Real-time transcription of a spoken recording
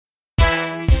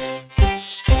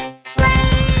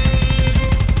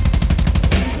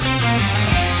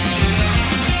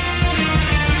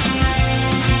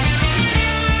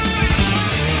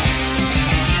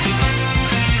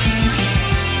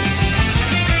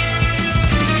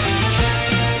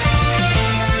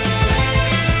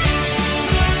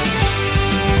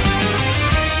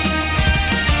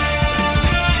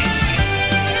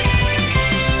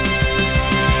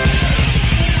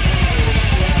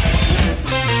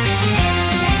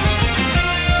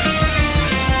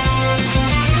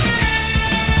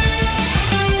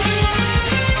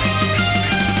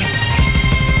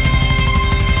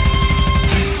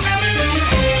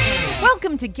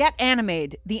Get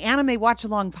Animated, the anime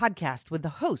watch-along podcast with the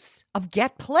hosts of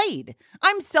Get Played.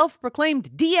 I'm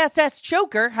self-proclaimed DSS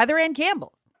choker, Heather Ann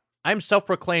Campbell. I'm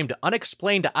self-proclaimed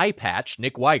unexplained eye patch,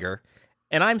 Nick Weiger.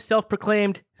 And I'm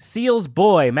self-proclaimed Seals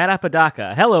Boy, Matt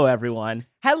Apodaca. Hello, everyone.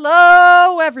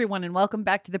 Hello, everyone, and welcome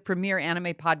back to the premier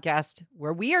anime podcast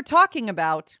where we are talking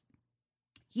about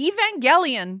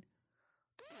Evangelion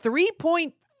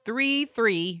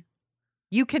 3.33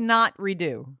 You Cannot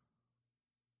Redo.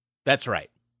 That's right.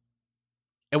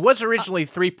 It was originally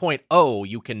 3.0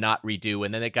 you cannot redo,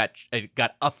 and then it got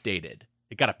updated.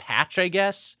 It got a patch, I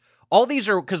guess. All these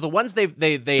are because the ones they So have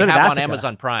on Asuka.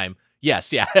 Amazon Prime.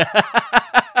 Yes, yeah.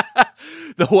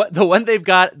 the one they've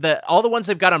got all the ones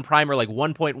they've got on Prime are like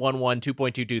 1.11,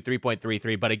 2.22,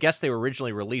 3.33, but I guess they were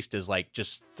originally released as like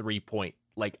just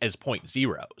as point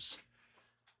zeros.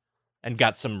 And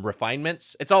got some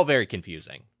refinements. It's all very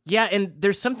confusing. Yeah, and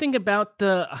there's something about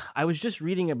I was just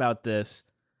reading about this.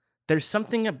 There's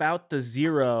something about the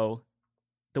zero,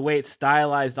 the way it's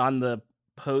stylized on the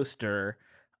poster.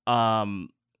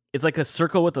 It's like a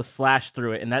circle with a slash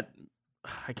through it, and that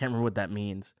I can't remember what that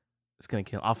means. It's gonna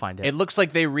kill. I'll find it. It looks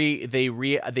like they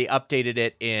updated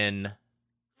it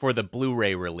for the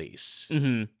Blu-ray release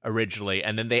originally,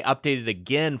 and then they updated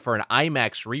again for an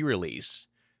IMAX re-release,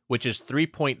 which is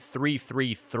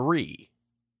 3.333,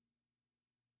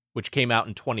 which came out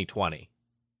in 2020.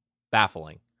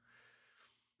 Baffling.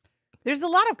 There's a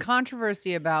lot of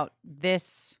controversy about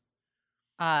this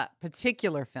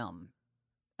particular film.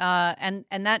 And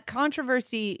that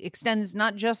controversy extends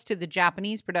not just to the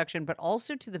Japanese production, but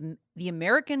also to the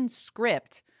American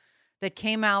script that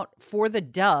came out for the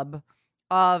dub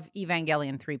of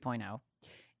Evangelion 3.0.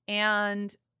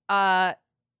 And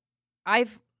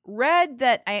I've read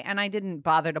that, I didn't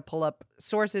bother to pull up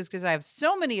sources because I have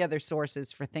so many other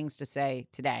sources for things to say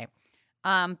today.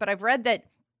 But I've read that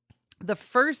the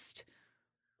first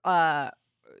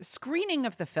screening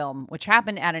of the film, which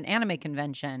happened at an anime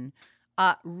convention,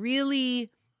 really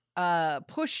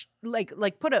pushed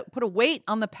put a weight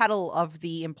on the pedal of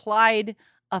the implied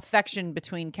affection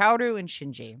between Kaoru and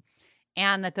Shinji,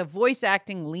 and that the voice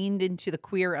acting leaned into the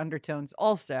queer undertones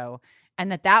also,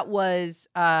 and that was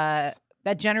that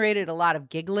generated a lot of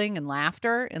giggling and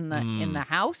laughter in the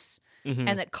house,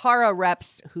 and that Kara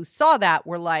reps who saw that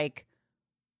were like,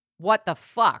 "What the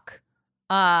fuck?"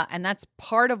 And that's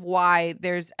part of why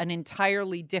there's an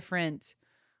entirely different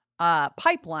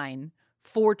pipeline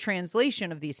for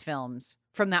translation of these films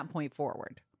from that point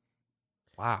forward.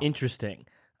 Wow. Interesting.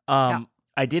 Yeah.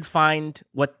 I did find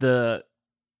what the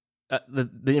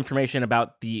information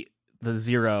about the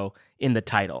zero in the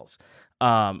titles.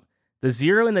 The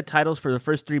zero in the titles for the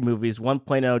first three movies, 1.0,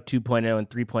 2.0, and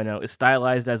 3.0, is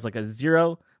stylized as like a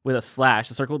zero with a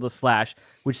slash, a circle with a slash,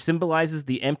 which symbolizes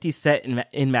the empty set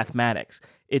in mathematics.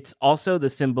 It's also the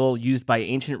symbol used by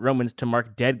ancient Romans to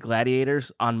mark dead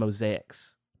gladiators on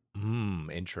mosaics.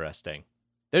 Interesting.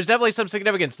 There's definitely some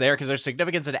significance there because there's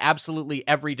significance in absolutely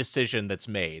every decision that's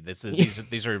made.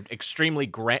 These are extremely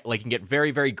you can get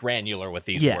very, very granular with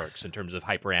these works in terms of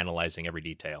hyperanalyzing every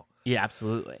detail. Yeah,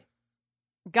 absolutely.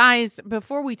 Guys,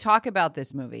 before we talk about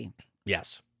this movie,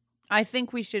 Yes. I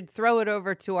think we should throw it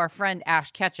over to our friend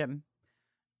Ash Ketchum,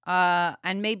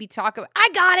 and maybe talk about. I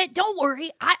got it. Don't worry.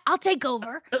 I'll take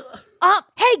over.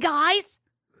 Hey guys,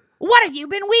 what have you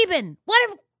been weebin'? What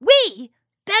have we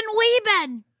been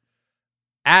weebin'?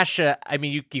 Ash, I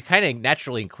mean, you kind of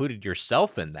naturally included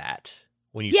yourself in that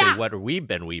when you say, what have we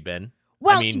been weebin'?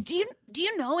 Well, I mean, do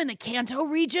you know in the Kanto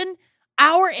region,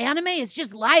 our anime is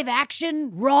just live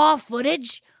action raw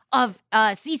footage of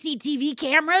CCTV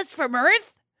cameras from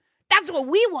Earth? That's what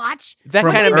we watch. that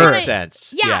From kind of Earth. makes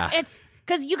sense. Yeah, it's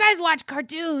because you guys watch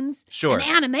cartoons and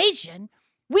animation.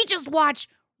 We just watch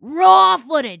raw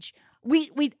footage.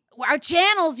 Our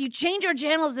channels, you change our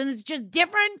channels, and it's just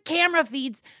different camera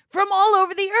feeds from all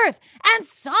over the Earth. And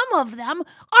some of them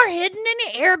are hidden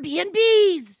in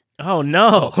Airbnbs. Oh,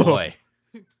 no. Oh, boy.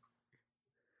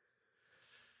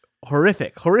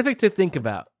 Horrific to think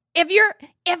about. If you're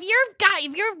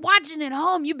watching at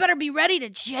home, you better be ready to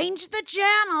change the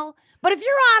channel. But if you're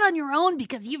out on your own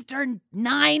because you've turned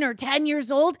 9 or 10 years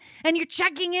old and you're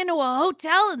checking into a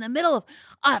hotel in the middle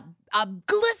of a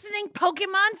glistening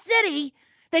Pokemon City,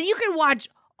 then you can watch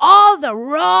all the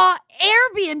raw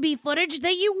Airbnb footage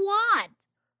that you want.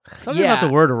 Something about the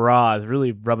word raw is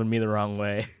really rubbing me the wrong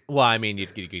way. Well, I mean, you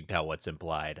can tell what's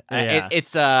implied. Yeah.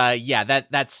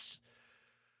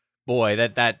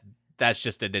 That's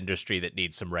just an industry that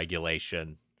needs some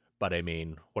regulation. But I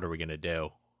mean, what are we gonna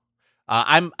do?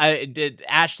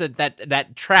 Ash,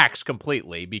 that tracks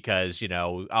completely because,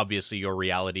 obviously your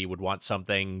reality would want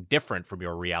something different from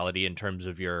your reality in terms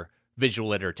of your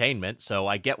visual entertainment. So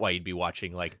I get why you'd be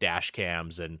watching like dash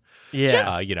cams and, just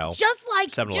like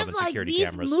 7-Eleven security these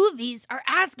cameras. movies are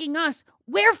asking us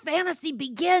where fantasy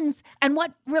begins and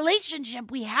what relationship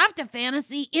we have to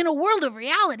fantasy in a world of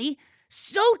reality.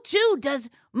 So too does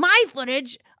my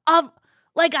footage of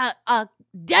like a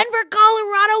Denver,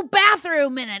 Colorado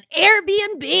bathroom in an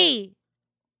Airbnb.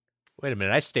 Wait a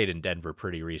minute, I stayed in Denver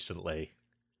pretty recently.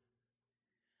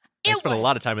 I spent a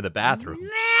lot of time in the bathroom.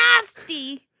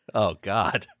 Nasty. Oh,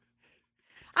 God.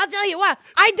 I'll tell you what,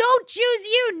 I don't choose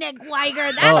you, Nick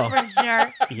Weiger, that's for sure.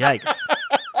 Yikes.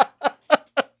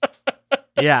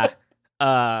 Yeah.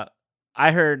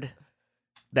 I heard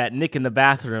that Nick in the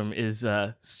bathroom is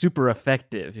super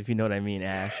effective, if you know what I mean,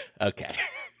 Ash. Okay.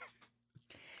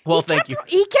 Well, thank you.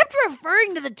 He kept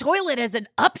referring to the toilet as an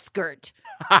upskirt.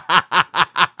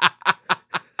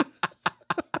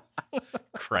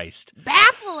 Christ.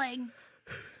 Baffling.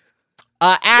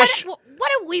 Ash.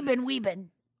 What have we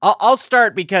been? I'll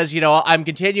start because, I'm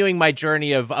continuing my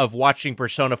journey of watching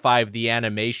Persona 5, the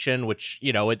animation, which,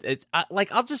 it's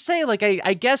like, I'll just say, like,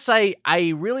 I guess I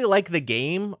really like the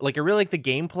game. Like, I really like the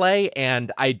gameplay,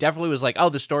 and I definitely was like, oh,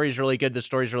 the story's really good, the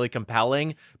story's really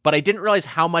compelling, but I didn't realize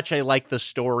how much I liked the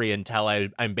story until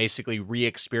I'm basically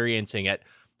re-experiencing it.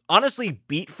 Honestly,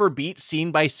 beat for beat,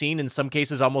 scene by scene, in some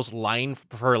cases almost line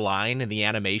for line in the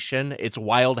animation. It's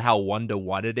wild how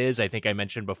 1-to-1 it is. I think I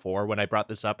mentioned before when I brought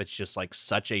this up, it's just like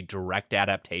such a direct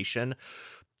adaptation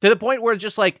to the point where it's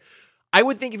just like, I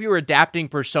would think if you were adapting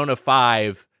Persona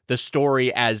 5, the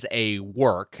story as a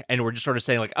work, and we're just sort of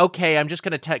saying like, okay, I'm just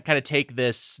going to kind of take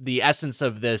the essence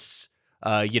of this,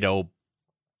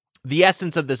 the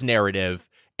essence of this narrative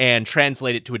and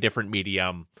translate it to a different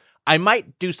medium. I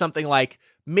might do something like,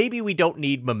 maybe we don't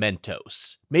need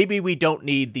mementos. Maybe we don't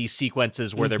need these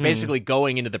sequences where they're basically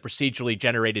going into the procedurally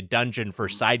generated dungeon for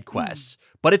side quests,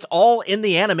 but it's all in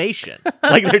the animation.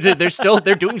 Like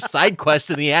they're doing side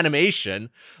quests in the animation.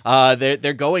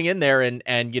 They're going in there and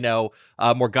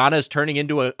Morgana's turning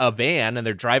into a van and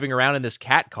they're driving around in this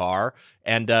cat car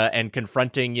and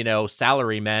confronting,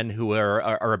 salarymen who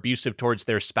are abusive towards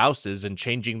their spouses and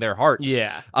changing their hearts.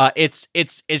 Yeah. It's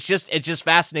just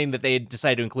fascinating that they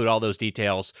decided to include all those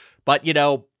details. But,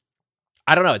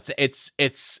 I don't know. It's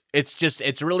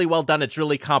really well done. It's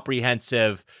really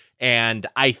comprehensive. And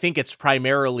I think its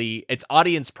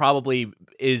audience probably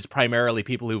is primarily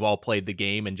people who've all played the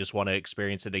game and just want to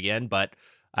experience it again. But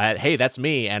hey, that's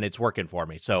me and it's working for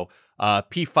me. So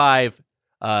P5,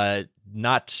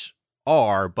 not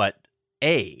R, but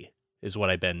A is what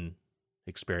I've been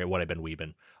experiencing, what I've been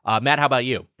weebing. Matt, how about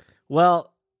you?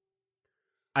 Well,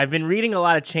 I've been reading a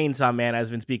lot of Chainsaw Man, as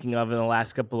I've been speaking of in the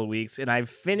last couple of weeks, and I've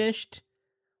finished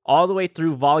all the way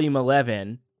through volume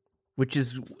 11, which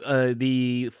is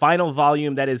the final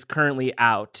volume that is currently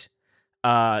out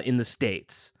in the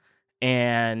States.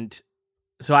 And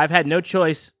so I've had no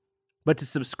choice but to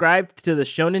subscribe to the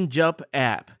Shonen Jump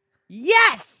app.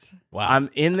 Yes! Wow. I'm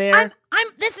in there.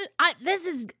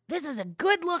 This is a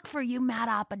good look for you, Matt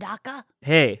Apodaca.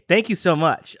 Hey, thank you so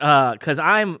much. Because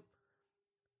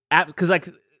like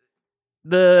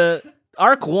the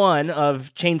arc 1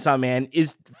 of Chainsaw Man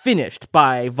is finished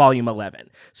by volume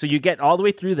 11, so you get all the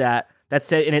way through that.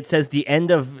 That's it, and it says the end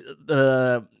of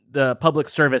the public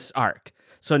service arc.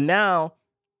 So now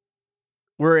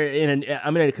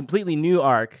I'm in a completely new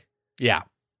arc. Yeah,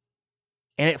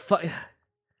 and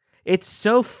it's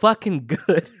so fucking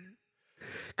good.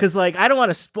 Because like I don't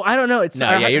want to I don't know.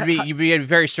 You'd be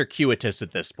very circuitous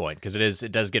at this point because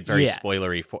it does get very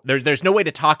spoilery. There's no way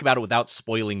to talk about it without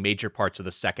spoiling major parts of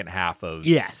the second half of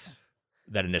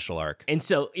that initial arc. And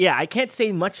so I can't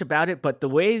say much about it, but the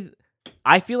way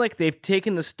I feel like they've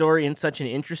taken the story in such an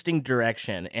interesting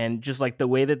direction, and just like the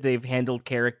way that they've handled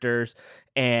characters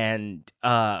and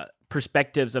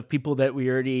perspectives of people that we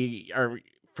already are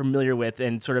familiar with,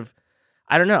 and sort of,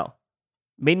 I don't know,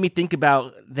 made me think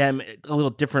about them a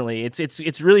little differently. It's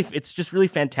just really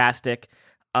fantastic.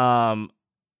 I'm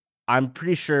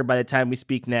pretty sure by the time we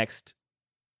speak next,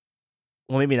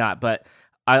 well, maybe not, but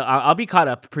I'll be caught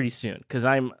up pretty soon because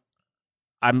I'm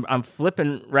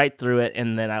flipping right through it,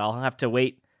 and then I'll have to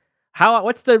wait.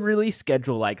 What's the release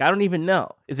schedule like? I don't even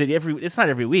know. It's not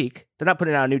every week. They're not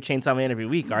putting out a new Chainsaw Man every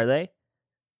week, are they?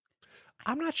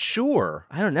 I'm not sure.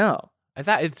 I don't know. I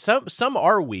thought some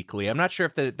are weekly. I'm not sure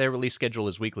if their release schedule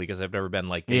is weekly because I've never been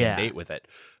like day and date with it.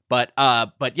 But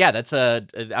yeah, that's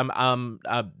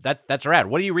that's rad.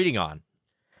 What are you reading on?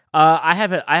 I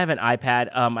have an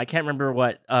iPad. I can't remember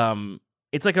what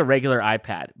It's like a regular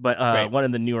iPad, but Right. one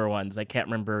of the newer ones. I can't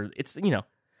remember. It's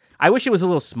I wish it was a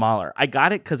little smaller. I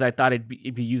got it because I thought I'd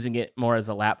be using it more as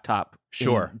a laptop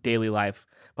Sure. in daily life,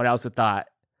 but I also thought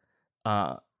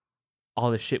all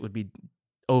this shit would be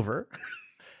over.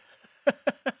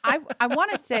 I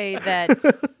want to say that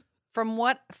from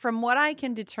what I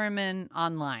can determine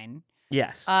online,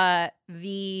 Yes.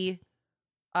 the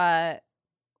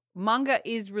manga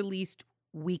is released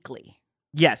weekly,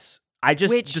 Yes. I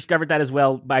just discovered that as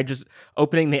well by just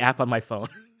opening the app on my phone.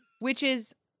 which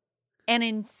is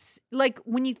like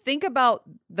when you think about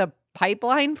the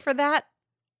pipeline for that,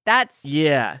 that's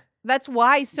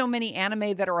why so many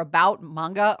anime that are about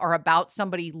manga are about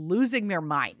somebody losing their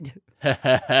mind.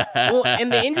 Well,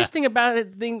 and the interesting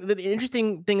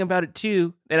thing about it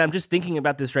too, and I'm just thinking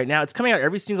about this right now, it's coming out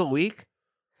every single week,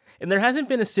 and there hasn't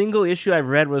been a single issue I've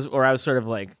read where I was sort of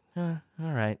like, all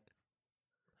right.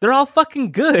 They're all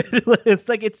fucking good. It's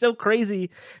like, it's so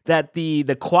crazy that the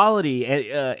quality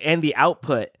and the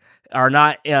output are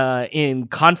not in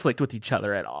conflict with each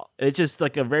other at all. It's just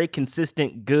like a very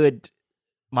consistent, good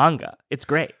manga. It's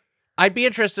great. I'd be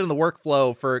interested in the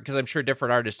workflow because I'm sure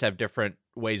different artists have different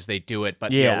ways they do it.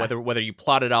 But you know, whether you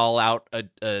plot it all out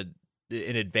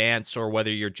in advance or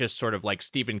whether you're just sort of like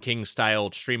Stephen King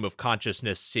style stream of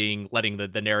consciousness, letting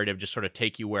the narrative just sort of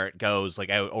take you where it goes, like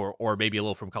or maybe a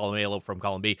little from column A, a little from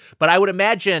column B. But I would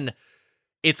imagine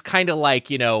it's kind of like,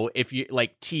 if you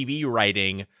like TV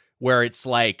writing, where it's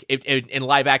like in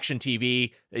live action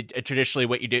TV, traditionally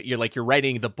what you do, you're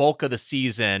writing the bulk of the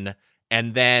season.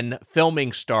 And then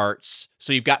filming starts,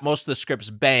 so you've got most of the scripts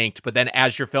banked. But then,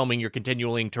 as you're filming, you're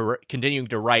continuing to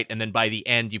write, and then by the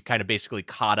end, you've kind of basically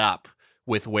caught up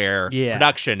with where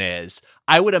production is.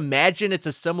 I would imagine it's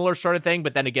a similar sort of thing.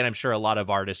 But then again, I'm sure a lot of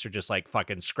artists are just like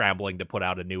fucking scrambling to put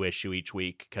out a new issue each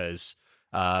week because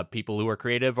people who are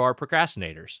creative are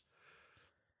procrastinators.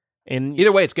 And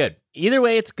either way, it's good.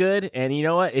 And you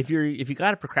know what? If you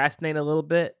got to procrastinate a little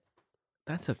bit,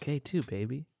 that's okay too,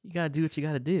 baby. You got to do what you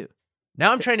got to do.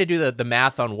 Now I'm trying to do the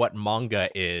math on what manga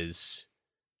is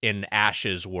in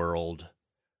Ash's world.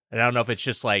 And I don't know if it's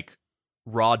just like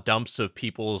raw dumps of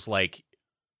people's like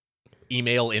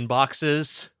email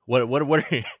inboxes. What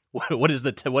is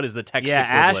the text equivalent?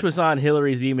 Ash was on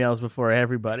Hillary's emails before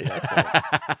everybody.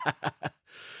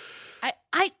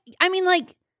 I mean,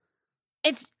 like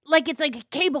it's like a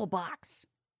cable box.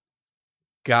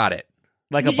 Got it.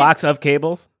 Like a box of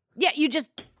cables? Yeah, you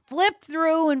just flip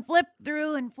through and flip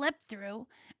through and flip through,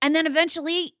 and then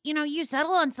eventually, you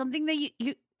settle on something that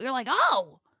you're like,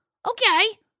 oh, okay.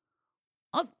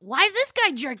 Oh, why is this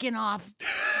guy jerking off?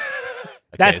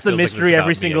 That's the mystery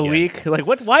every single week. Like,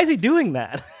 why is he doing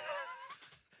that?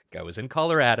 I was in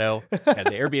Colorado, had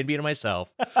the Airbnb to myself.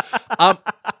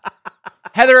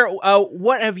 Heather,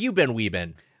 what have you been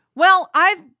weebin'? Well,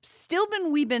 I've still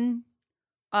been weebin'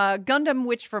 Gundam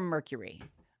Witch from Mercury.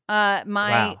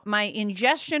 My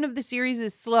ingestion of the series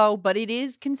is slow, but it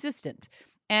is consistent.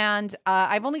 And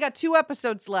I've only got 2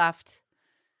 episodes left.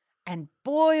 And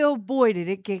boy, oh boy, did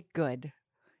it get good.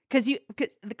 Because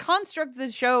the construct of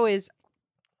the show is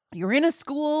you're in a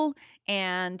school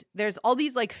and there's all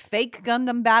these like fake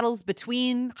Gundam battles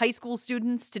between high school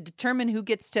students to determine who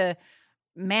gets to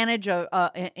manage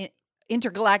an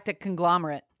intergalactic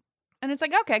conglomerate. And it's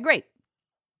like, okay, great.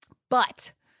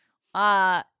 But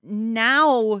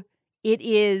now it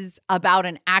is about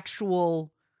an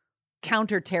actual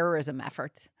counterterrorism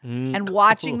effort. And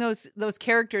watching those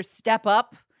characters step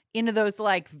up into those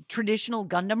like traditional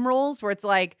Gundam roles where it's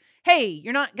like, hey,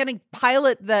 you're not going to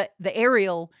pilot the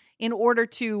aerial in order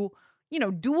to,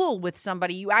 duel with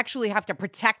somebody. You actually have to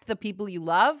protect the people you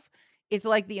love. Is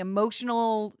like the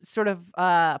emotional sort of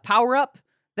power up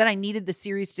that I needed the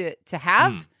series to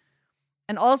have.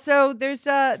 And also there's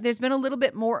been a little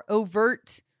bit more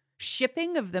overt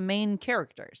shipping of the main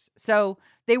characters. So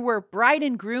they were bride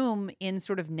and groom in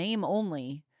sort of name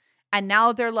only. And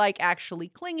now they're like actually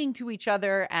clinging to each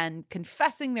other and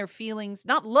confessing their feelings,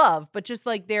 not love, but just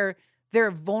like their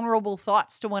vulnerable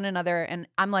thoughts to one another. And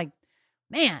I'm like,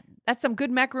 man, that's some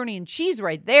good macaroni and cheese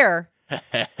right there.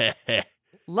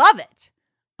 Love it.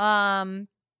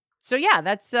 So yeah,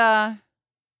 that's what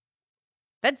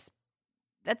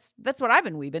I've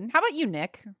been weebing. How about you,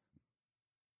 Nick?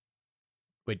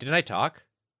 Wait, didn't I talk?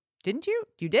 Didn't you?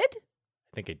 You did?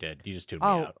 I think I did. You just tuned me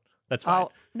out. That's fine.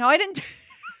 Oh, no, I didn't.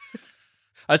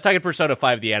 I was talking Persona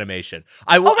 5, the animation.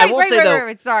 I will say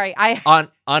though. Sorry, on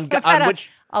which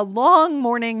a long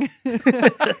morning.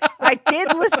 I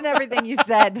did listen to everything you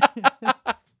said.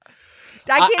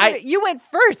 You went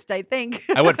first, I think.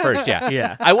 I went first, yeah.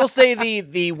 Yeah. I will say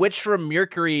the Witch from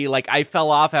Mercury, like I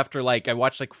fell off after like I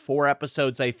watched like 4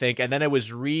 episodes, I think, and then I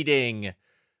was reading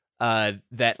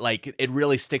that like it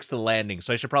really sticks to the landing,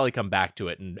 so I should probably come back to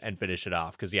it and finish it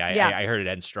off because I heard it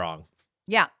end strong.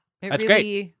 Yeah, That's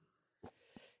great.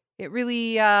 It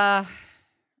really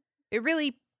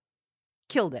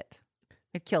killed it.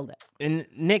 It killed it. And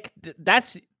Nick,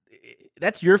 that's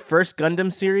your first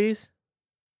Gundam series?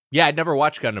 Yeah, I'd never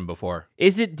watched Gundam before.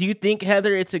 Do you think,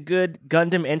 Heather, it's a good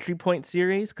Gundam entry point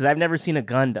series? Because I've never seen a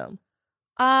Gundam.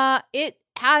 It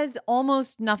has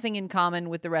almost nothing in common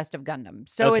with the rest of Gundam.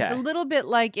 So It's a little bit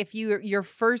like if your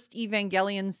first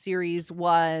Evangelion series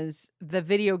was the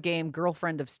video game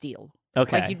Girlfriend of Steel.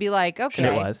 Okay. Like you'd be like, okay.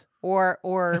 It was.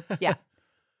 Or yeah.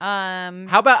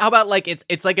 How about like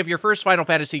it's like if your first Final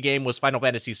Fantasy game was Final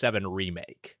Fantasy VII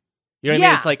Remake. You know what I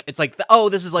mean? It's like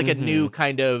this is like a new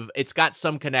kind of, it's got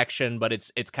some connection, but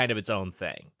it's kind of its own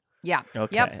thing. Yeah.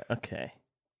 Okay. Yep. Okay.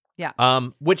 Yeah.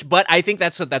 But I think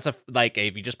that's a like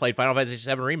if you just played Final Fantasy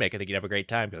VII Remake, I think you'd have a great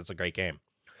time because it's a great game.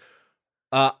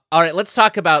 All right, let's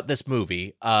talk about this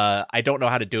movie. I don't know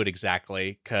how to do it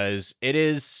exactly because it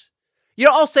is.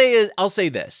 I'll say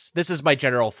this. This is my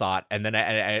general thought, and then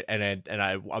I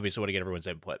obviously want to get everyone's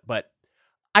input. But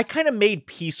I kind of made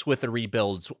peace with the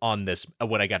rebuilds on this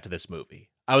when I got to this movie.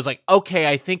 I was like, okay,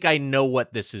 I think I know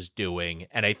what this is doing,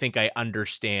 and I think I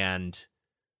understand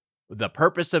the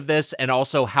purpose of this, and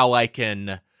also how I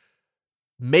can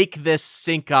make this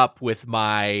sync up with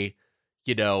my,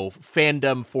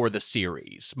 fandom for the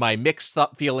series. My mixed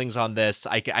up feelings on this,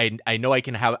 I know I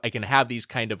can have these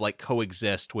kind of like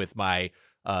coexist with my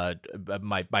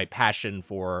my passion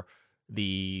for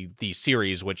the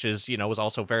series, which is was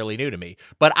also fairly new to me.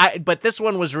 But this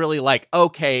one was really like,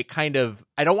 okay, kind of,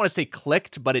 I don't want to say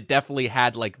clicked, but it definitely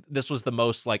had like, this was the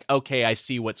most like, okay, I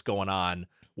see what's going on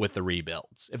with the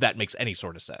rebuilds, if that makes any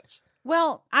sort of sense.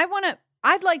 Well,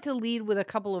 I'd like to lead with a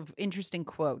couple of interesting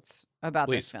quotes about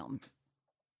Please. this film.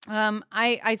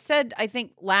 I said, I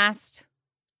think last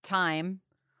time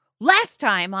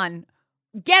on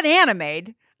Get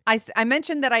Animated, I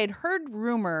mentioned that I had heard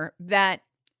rumor that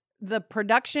the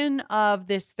production of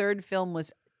this third film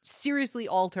was seriously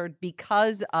altered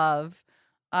because of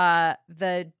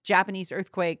the Japanese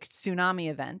earthquake tsunami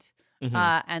event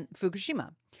and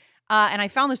Fukushima. And I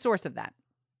found the source of that,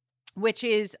 which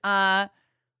is there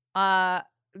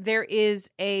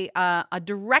is a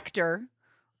director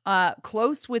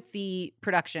close with the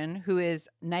production who is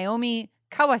Naomi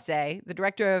Kawase, the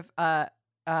director of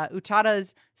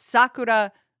Utada's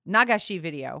Sakura Nagashi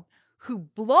video, who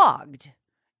blogged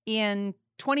in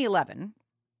 2011.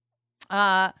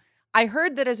 I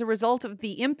heard that as a result of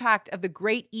the impact of the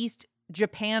Great East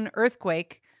Japan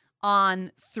earthquake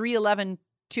on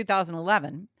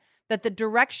 3/11/2011, that the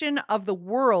direction of the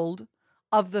world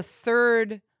of the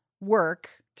third work,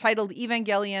 titled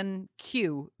Evangelion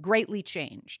Q, greatly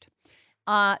changed.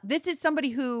 This is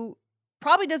somebody who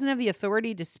probably doesn't have the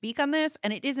authority to speak on this,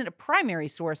 and it isn't a primary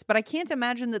source, but I can't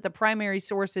imagine that the primary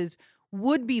sources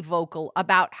would be vocal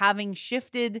about having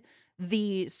shifted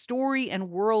the story and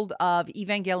world of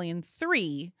Evangelion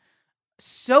 3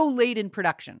 so late in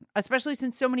production, especially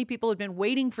since so many people had been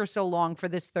waiting for so long for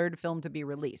this third film to be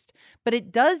released. But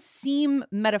it does seem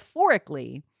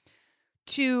metaphorically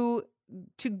to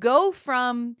go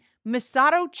from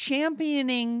Misato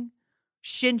championing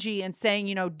Shinji and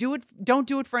saying, don't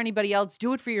do it for anybody else,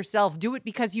 do it for yourself, do it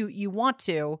because you want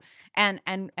to, and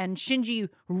Shinji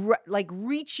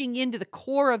reaching into the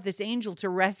core of this angel to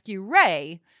rescue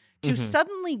Rei, to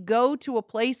suddenly go to a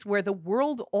place where the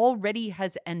world already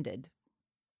has ended.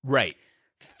 Right.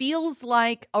 Feels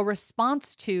like a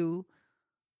response to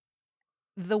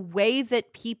the way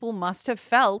that people must have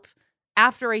felt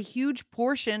after a huge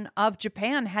portion of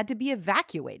Japan had to be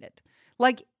evacuated.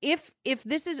 Like if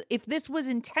this was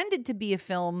intended to be a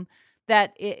film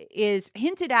that is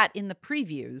hinted at in the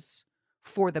previews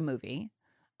for the movie,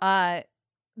 that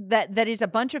is a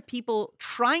bunch of people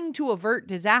trying to avert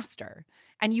disaster,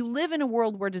 and you live in a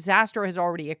world where disaster has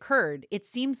already occurred, it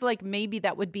seems like maybe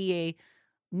that would be a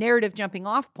narrative jumping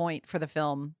off point for the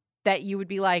film, that you would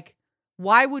be like,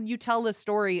 why would you tell the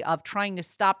story of trying to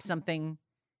stop something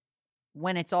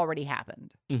when it's already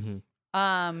happened? I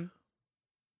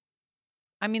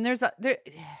mean,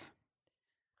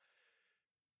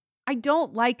 I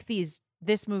don't like this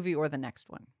movie or the next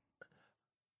one.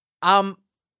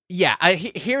 Yeah.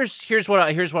 Here's what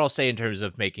I'll say in terms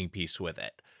of making peace with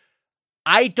it.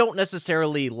 I don't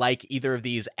necessarily like either of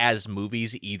these as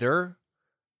movies either.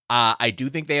 I do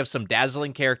think they have some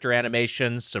dazzling character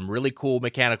animations, some really cool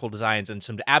mechanical designs, and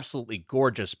some absolutely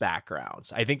gorgeous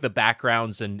backgrounds. I think the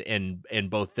backgrounds in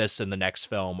both this and the next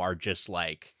film are just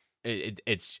like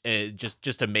it's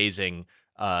just amazing,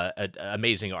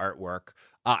 amazing artwork.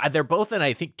 They're both in,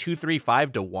 I think,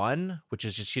 2:3:5 to 1, which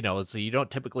is just, so you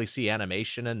don't typically see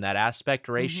animation in that aspect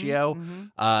ratio,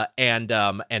 and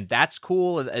that's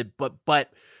cool. But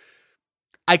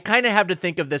I kind of have to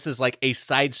think of this as like a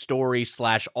side story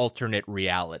 / alternate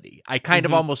reality. I kind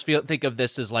of almost think of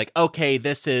this as like, okay,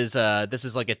 this is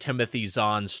like a Timothy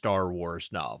Zahn Star Wars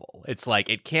novel. It's like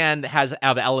it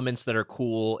have elements that are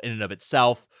cool in and of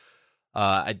itself.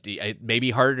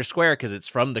 Maybe harder to square because it's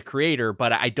from the creator,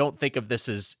 but I don't think of this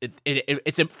as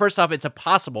it's first off, it's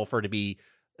impossible for it to be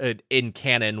in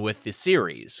canon with the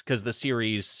series, because the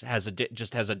series has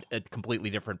a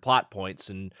completely different plot points,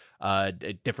 and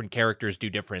different characters do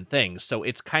different things. So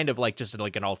it's kind of like just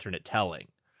like an alternate telling.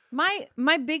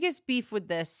 My biggest beef with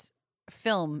this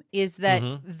film is that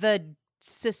the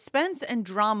suspense and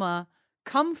drama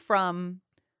come from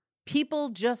people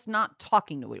just not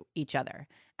talking to each other,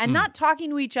 and not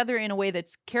talking to each other in a way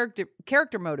that's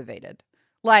character motivated.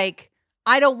 Like,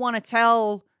 I don't want to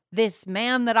tell this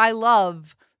man that I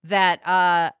love that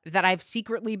I've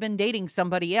secretly been dating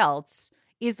somebody else.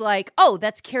 Is like, oh,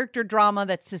 that's character drama,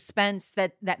 that's suspense,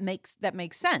 that makes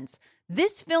sense.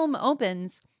 This film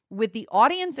opens with the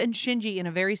audience and Shinji in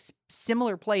a very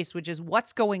similar place, which is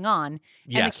what's going on,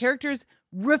 and the characters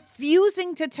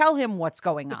refusing to tell him what's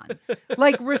going on,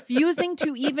 like refusing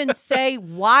to even say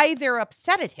why they're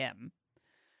upset at him,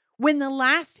 when the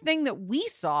last thing that we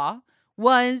saw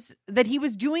was that he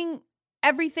was doing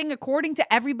everything according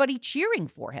to everybody cheering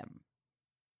for him.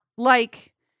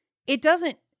 Like, it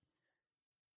doesn't,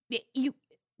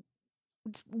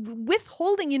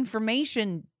 withholding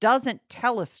information doesn't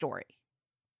tell a story,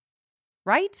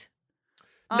 right?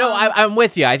 No, I'm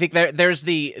with you. I think there's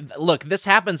look, this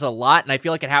happens a lot, and I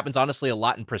feel like it happens honestly a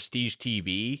lot in prestige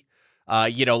TV.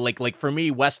 Like for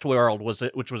me,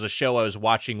 Westworld which was a show I was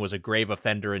watching, was a grave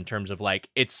offender in terms of like,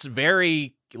 it's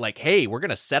very like, hey, we're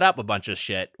gonna set up a bunch of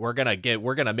shit. We're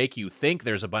gonna make you think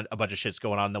there's a bunch of shit's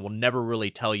going on, then we'll never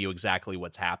really tell you exactly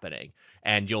what's happening,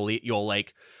 and you'll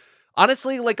like.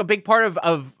 Honestly, like a big part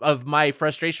of my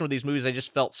frustration with these movies, I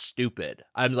just felt stupid.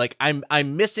 I'm like,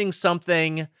 I'm missing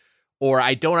something, or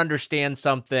I don't understand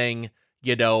something,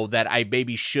 that I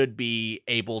maybe should be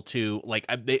able to,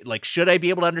 should I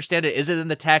be able to understand it? Is it in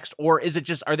the text, or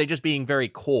are they just being very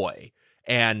coy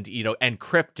and, and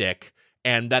cryptic?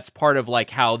 And that's part of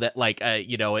like how that, like,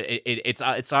 it's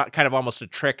kind of almost a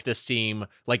trick to seem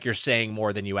like you're saying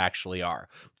more than you actually are.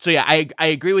 So yeah, I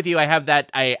agree with you. I had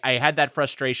that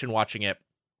frustration watching it.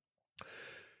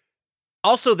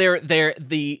 Also,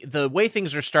 the way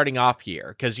things are starting off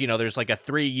here, because there's like a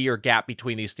 3-year gap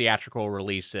between these theatrical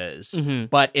releases,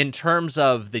 but in terms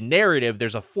of the narrative,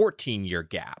 there's a 14-year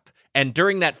gap, and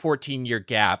during that 14-year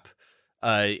gap,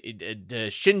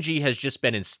 Shinji has just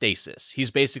been in stasis. He's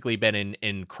basically been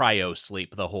in cryo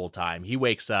sleep the whole time. He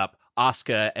wakes up,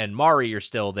 Asuka and Mari are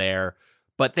still there,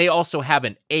 but they also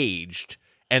haven't aged,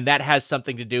 and that has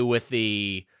something to do with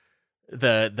the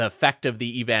effect of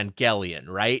the Evangelion,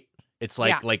 right? It's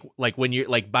like when you're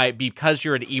because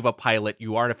you're an EVA pilot,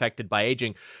 you aren't affected by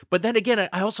aging. But then again,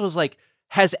 I also was like,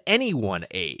 has anyone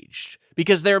aged?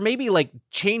 Because there may be like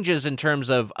changes in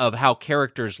terms of how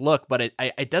characters look, but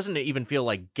it doesn't even feel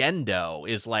like Gendo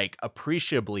is like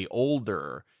appreciably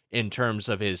older in terms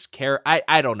of his care.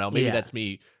 I don't know. Maybe that's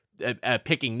me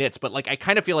picking nits, but like I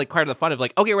kind of feel like part of the fun of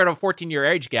like, okay, we're at a 14-year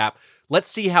age gap. Let's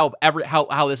see how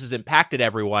this has impacted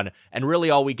everyone, and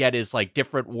really all we get is like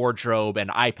different wardrobe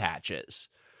and eye patches.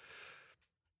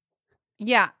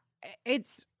 Yeah,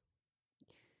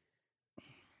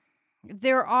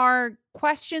 there are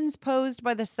questions posed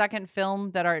by the second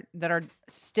film that are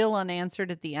still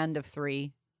unanswered at the end of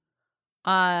 3.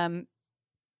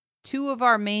 2 of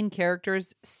our main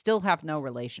characters still have no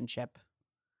relationship.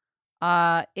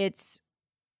 It's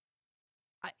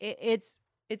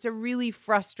a really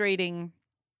frustrating.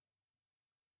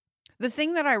 The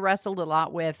thing that I wrestled a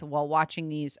lot with while watching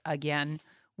these again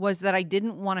was that I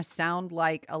didn't want to sound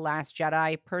like a Last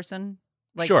Jedi person.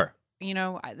 Like, sure,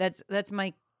 that's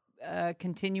my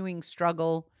continuing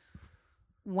struggle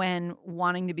when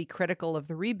wanting to be critical of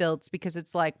the rebuilds, because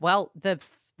it's like, well,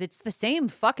 it's the same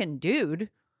fucking dude.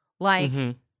 Like,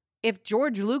 if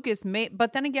George Lucas made,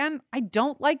 but then again, I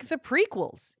don't like the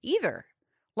prequels either.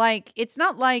 Like, it's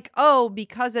not like, oh,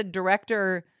 because a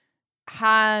director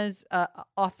has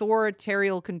authorial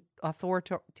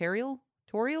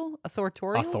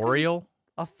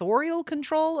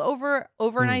control over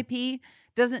an IP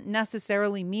doesn't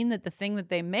necessarily mean that the thing that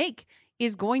they make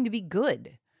is going to be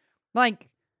good. Like,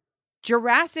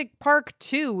 Jurassic Park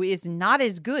 2 is not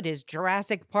as good as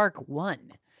Jurassic Park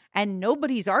 1. And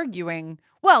nobody's arguing,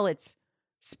 well, it's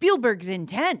Spielberg's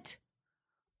intent.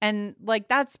 And like,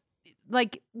 that's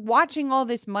like watching all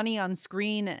this money on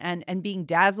screen and being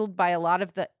dazzled by a lot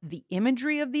of the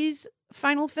imagery of these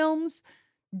final films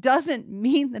doesn't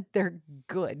mean that they're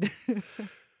good.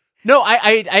 No,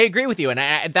 I agree with you,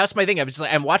 and that's my thing.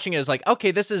 I'm watching it as like,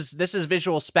 okay, this is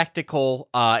visual spectacle.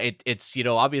 It's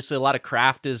obviously a lot of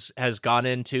craft has gone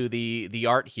into the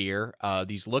art here.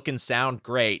 These look and sound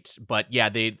great, but yeah,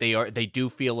 they do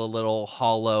feel a little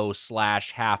hollow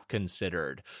 / half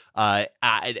considered.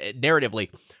 Narratively,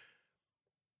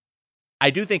 I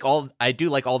do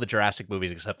like all the Jurassic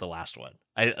movies except the last one.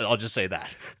 I'll just say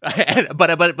that.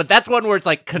 but that's one where it's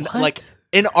like like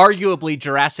inarguably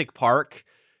Jurassic Park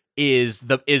is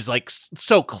like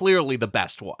so clearly the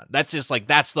best one. That's just like,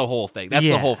 that's the whole thing. That's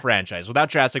the whole franchise. Without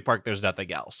Jurassic Park, there's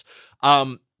nothing else.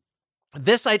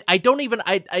 This I don't even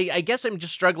I guess I'm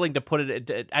just struggling to put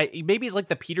it. Maybe it's like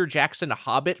the Peter Jackson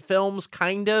Hobbit films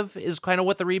is kind of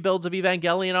what the rebuilds of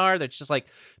Evangelion are. That's just like,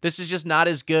 this is just not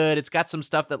as good. It's got some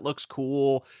stuff that looks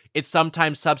cool. It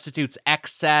sometimes substitutes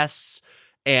excess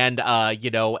and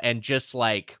and just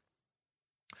like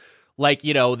is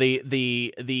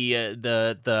it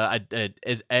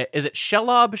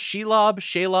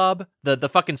Shelob, the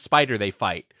fucking spider they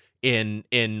fight in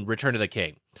Return of the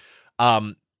King.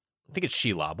 I think it's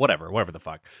Shelob, whatever the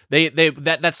fuck.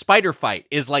 That spider fight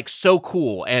is like so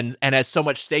cool and has so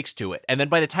much stakes to it. And then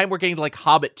by the time we're getting to like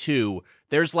Hobbit 2,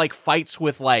 there's like fights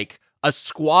with like a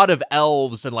squad of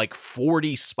elves and like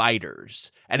 40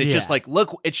 spiders. And it's just like,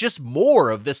 look, it's just more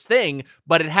of this thing,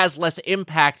 but it has less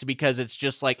impact because it's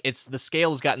just like, the scale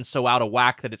has gotten so out of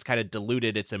whack that it's kind of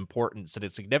diluted its importance and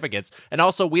its significance. And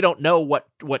also, we don't know what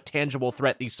tangible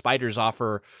threat these spiders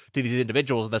offer to these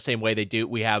individuals in the same way they do.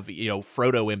 We have,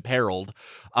 Frodo imperiled,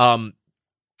 and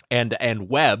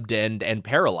webbed and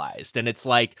paralyzed. And it's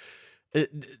like,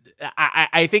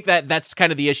 I think that's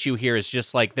kind of the issue here, is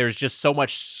just like, there's just so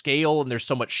much scale and there's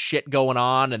so much shit going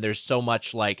on, and there's so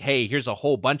much like, hey, here's a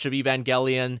whole bunch of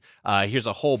Evangelion, here's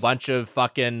a whole bunch of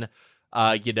fucking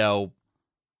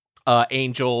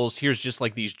angels, here's just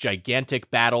like these gigantic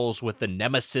battles with the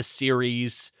Nemesis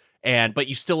series, but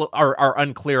you still are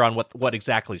unclear on what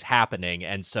exactly is happening,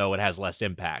 and so it has less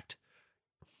impact.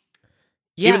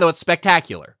 Even though it's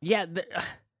spectacular.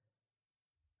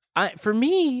 For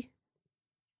me,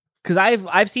 because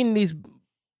I've seen these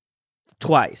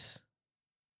twice,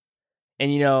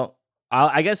 and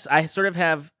I guess I sort of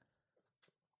have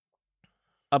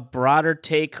a broader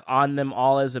take on them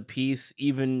all as a piece,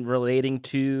 even relating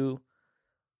to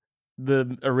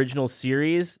the original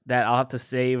series, that I'll have to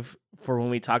save for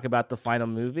when we talk about the final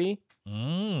movie.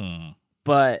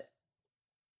 But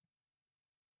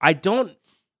I don't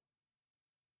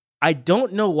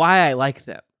know why I like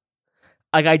them.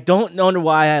 Like, I don't know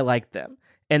why I like them.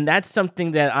 And that's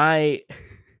something that I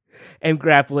am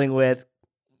grappling with,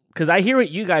 because I hear what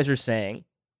you guys are saying,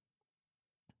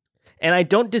 and I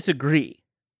don't disagree.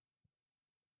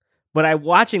 But I'm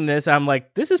watching this, I'm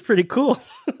like, this is pretty cool.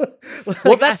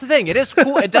 Well, that's the thing. It is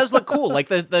cool. It does look cool. Like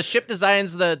the ship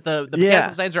designs, the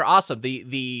mechanical designs are awesome.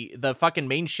 The fucking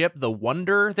main ship, the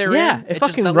Wonder they're in, it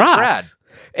fucking just, rocks. Looks rad.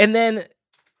 And then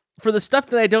for the stuff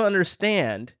that I don't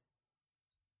understand,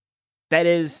 that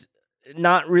is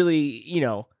not really,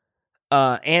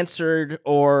 answered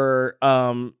or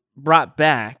brought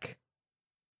back.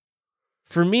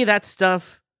 For me, that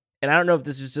stuff, and I don't know if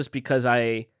this is just because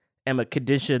I am a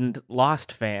conditioned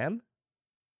Lost fan,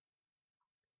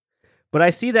 but I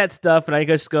see that stuff and I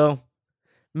just go,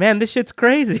 man, this shit's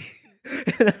crazy.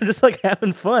 And I'm just like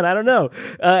having fun. I don't know.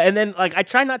 And then like, I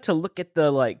try not to look at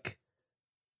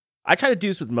I try to do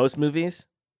this with most movies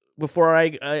before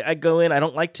I go in. I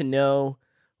don't like to know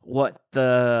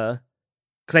because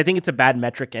I think it's a bad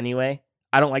metric anyway.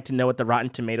 I don't like to know what the Rotten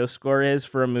Tomatoes score is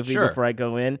for a movie before I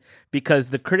go in, because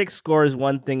the critic score is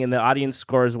one thing and the audience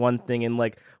score is one thing, and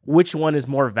like, which one is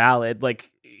more valid? Like,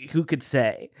 who could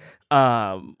say?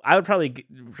 I would probably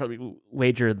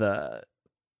wager the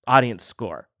audience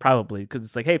score, probably, because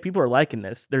it's like, hey, people are liking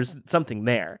this. There's something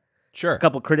there. Sure. A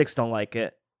couple critics don't like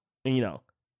it.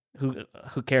 Who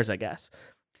cares, I guess.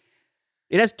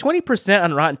 It has 20%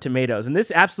 on Rotten Tomatoes, and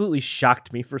this absolutely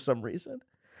shocked me for some reason.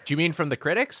 Do you mean from the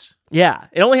critics? Yeah.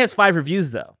 It only has 5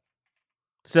 reviews, though.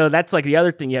 So that's like the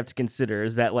other thing you have to consider,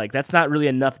 is that like that's not really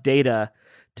enough data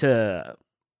to,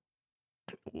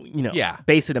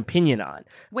 base an opinion on.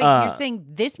 Wait, you're saying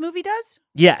this movie does?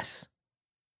 Yes.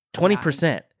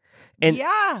 20%. And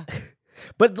yeah.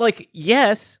 But like,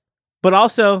 yes, but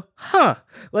also,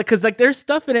 like, because like there's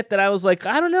stuff in it that I was like,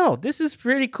 I don't know, this is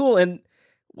pretty cool. And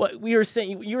what you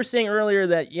were saying earlier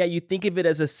that you think of it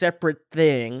as a separate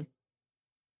thing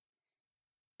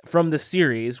from the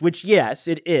series, which yes,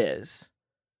 it is.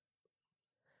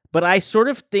 But I sort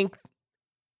of think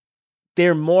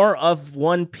they're more of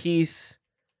one piece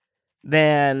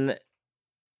than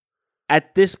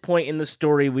at this point in the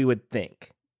story we would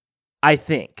think. I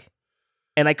think.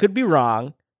 And I could be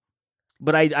wrong,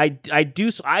 but I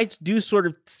do sort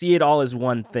of see it all as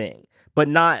one thing, but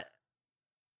not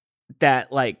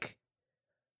that like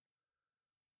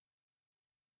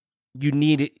you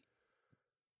need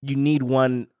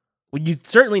one. Well, you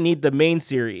certainly need the main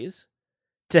series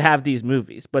to have these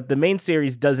movies, but the main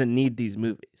series doesn't need these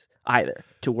movies either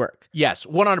to work. Yes,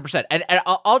 100%. And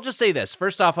I'll just say this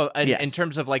first off, Yes. in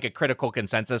terms of like a critical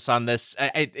consensus on this,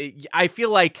 I feel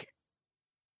like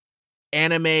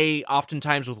anime,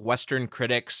 oftentimes with Western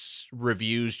critics,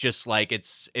 reviews just like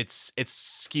it's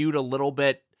skewed a little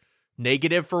bit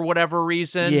negative for whatever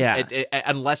reason. Yeah.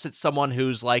 Unless it's someone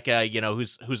who's like a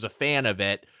who's a fan of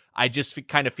it. I just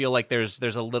kind of feel like there's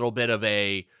a little bit of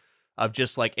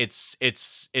just like it's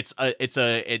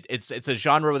a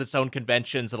genre with its own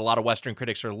conventions that a lot of Western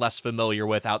critics are less familiar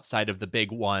with outside of the big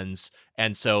ones,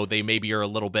 and so they maybe are a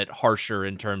little bit harsher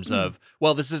in terms of,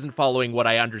 well, this isn't following what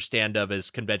I understand of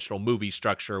as conventional movie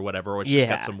structure or whatever, which just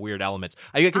got some weird elements.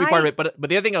 I think it could be part of it, but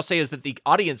the other thing I'll say is that the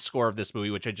audience score of this movie,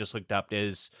 which I just looked up,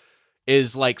 is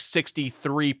like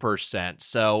 63%.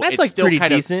 So That's it's like still pretty kind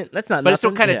decent. of, That's not, but it's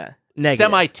still kind of negative.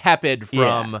 semi-tepid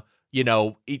from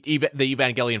even the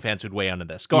Evangelion fans who'd weigh onto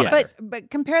this. Go on. But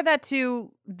compare that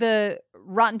to the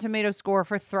Rotten Tomato score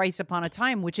for Thrice Upon a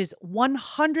Time, which is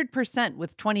 100%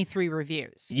 with 23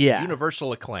 reviews. Yeah.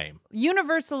 Universal acclaim.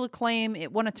 Universal acclaim.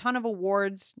 It won a ton of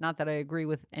awards. Not that I agree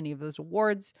with any of those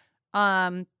awards.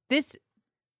 I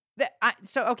want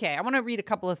to read a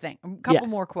couple of things,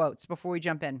 more quotes before we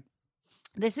jump in.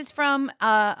 This is from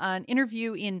an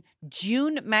interview in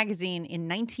June magazine in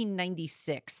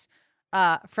 1996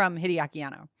 from Hideaki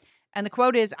Anno. And the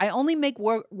quote is, "I only make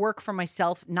work for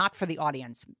myself, not for the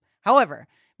audience. However,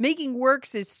 making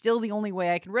works is still the only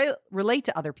way I can relate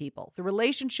to other people. The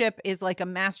relationship is like a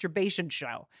masturbation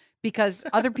show because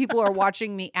other people are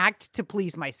watching me act to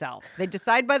please myself. They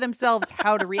decide by themselves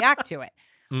how to react to it.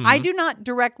 Mm-hmm. I do not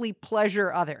directly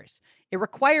pleasure others. It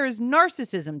requires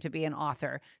narcissism to be an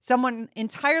author. Someone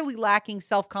entirely lacking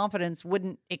self-confidence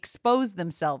wouldn't expose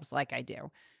themselves like I do."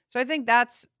 So I think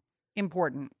that's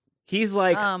important. He's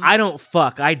like, I don't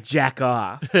fuck, I jack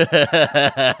off.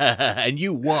 And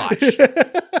you watch.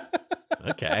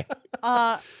 Okay.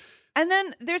 And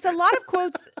then there's a lot of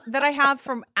quotes that I have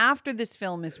from after this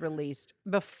film is released,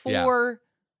 before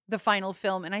the final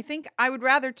film. And I think I would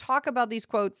rather talk about these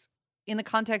quotes in the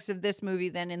context of this movie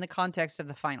than in the context of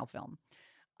the final film.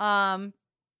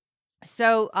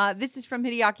 So this is from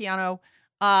Hideaki Anno.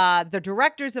 The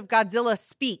directors of Godzilla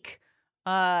speak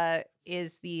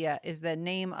is the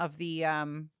name of the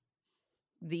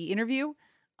interview.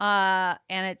 And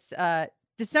it's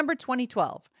December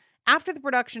 2012. After the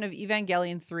production of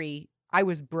Evangelion 3, I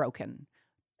was broken.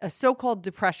 A so-called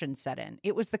depression set in.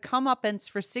 It was the comeuppance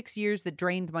for 6 years that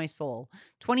drained my soul.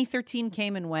 2013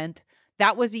 came and went.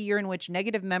 That was a year in which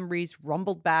negative memories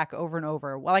rumbled back over and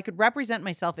over. While I could represent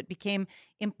myself, it became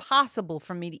impossible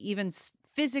for me to even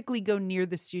physically go near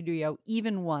the studio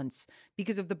even once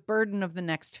because of the burden of the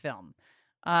next film.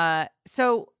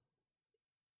 So,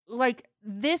 like,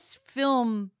 this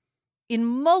film, in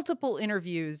multiple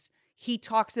interviews, he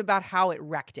talks about how it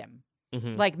wrecked him.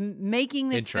 Mm-hmm. Like making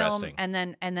this film and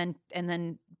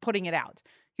then putting it out.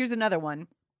 Here's another one.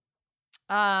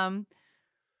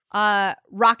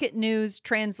 Rocket News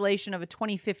translation of a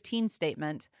 2015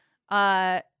 statement.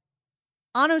 Anno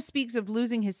speaks of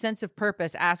losing his sense of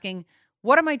purpose, asking,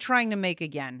 "What am I trying to make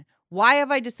again? Why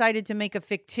have I decided to make a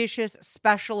fictitious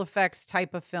special effects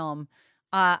type of film?"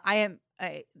 That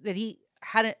he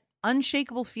had an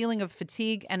unshakable feeling of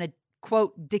fatigue and a,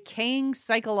 quote, decaying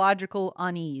psychological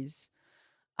unease.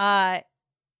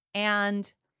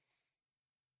 And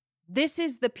this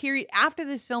is the period after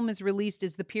this film is released,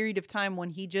 is the period of time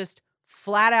when he just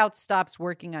flat out stops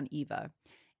working on Eva.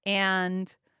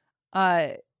 And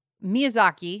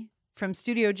Miyazaki from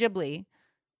Studio Ghibli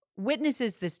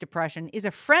witnesses this depression, is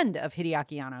a friend of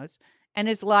Hideaki Anno's, and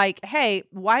is like, "Hey,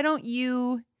 why don't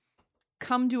you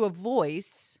come to a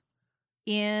voice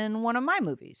in one of my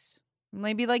movies?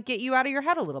 Maybe like get you out of your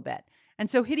head a little bit." And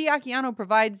so Hideaki Anno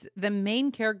provides the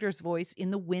main character's voice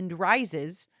in The Wind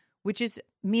Rises, which is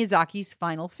Miyazaki's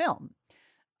final film.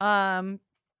 And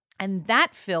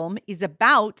that film is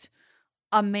about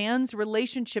a man's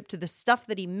relationship to the stuff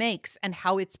that he makes and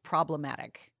how it's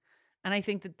problematic. And I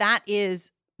think that that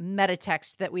is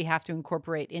metatext that we have to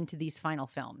incorporate into these final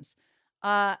films.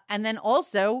 And then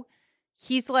also,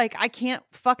 he's like, I can't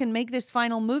fucking make this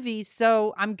final movie,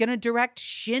 so I'm going to direct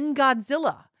Shin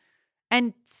Godzilla.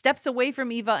 And steps away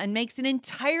from Eva and makes an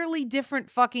entirely different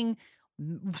fucking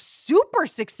super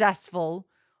successful,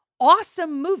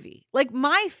 awesome movie. Like,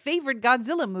 my favorite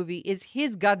Godzilla movie is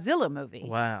his Godzilla movie.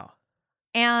 Wow.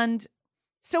 And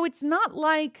so it's not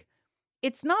like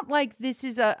this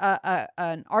is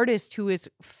an artist who is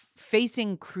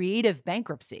facing creative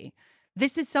bankruptcy.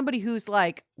 This is somebody who's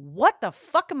like, what the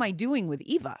fuck am I doing with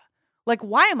Eva? Like,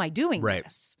 why am I doing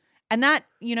this? And that,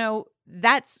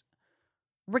 that's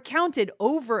recounted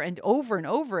over and over and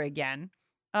over again.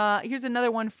 Here's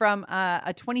another one from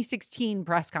a 2016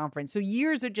 press conference. So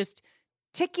years are just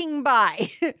ticking by.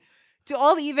 To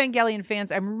all the Evangelion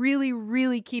fans, I'm really,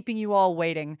 really keeping you all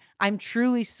waiting. I'm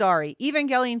truly sorry.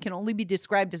 Evangelion can only be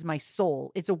described as my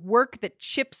soul. It's a work that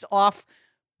chips off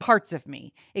parts of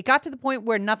me. It got to the point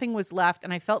where nothing was left,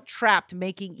 and I felt trapped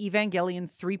making Evangelion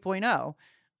 3.0.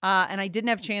 And I didn't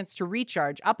have a chance to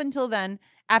recharge. Up until then,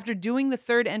 after doing the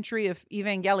third entry of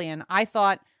Evangelion, I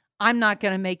thought, I'm not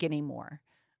going to make any more.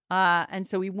 And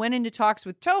so we went into talks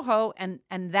with Toho, and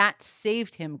that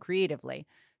saved him creatively.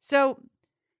 So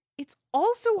it's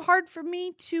also hard for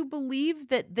me to believe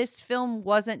that this film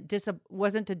wasn't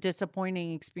a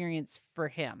disappointing experience for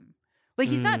him. Like,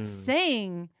 he's not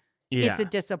saying it's a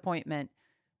disappointment,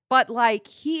 but like,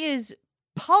 he is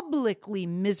publicly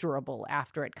miserable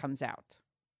after it comes out.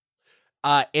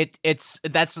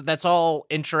 That's all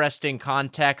interesting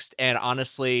context, and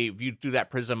honestly, viewed through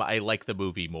that prism, I like the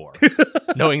movie more,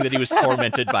 knowing that he was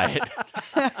tormented by it,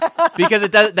 because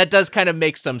that does kind of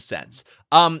make some sense.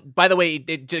 By the way,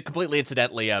 completely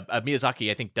incidentally,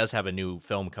 Miyazaki, I think, does have a new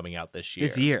film coming out this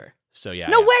year. So yeah.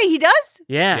 No way, he does?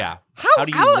 Yeah. How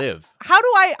do you live?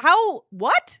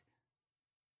 What?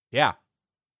 Yeah.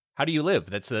 How do you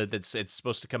live? It's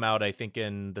supposed to come out, I think,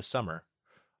 in the summer.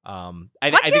 I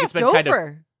think it's been over. kind of.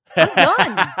 I'm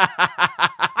done.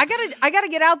 I gotta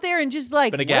get out there and just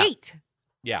like wait.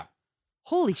 Yeah.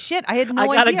 Holy shit! I had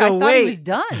no idea. I thought he was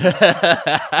done.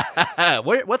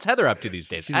 What's Heather up to these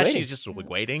days? She's just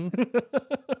waiting.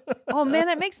 Oh man,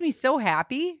 that makes me so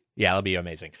happy. Yeah, that'll be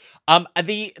amazing.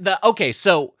 Okay,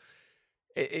 so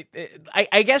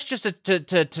I guess just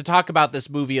to talk about this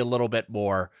movie a little bit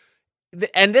more,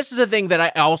 and this is a thing that I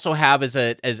also have as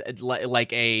an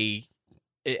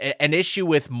issue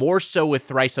with, more so with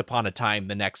Thrice Upon a Time,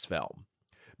 the next film.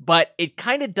 But it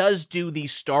kind of does do the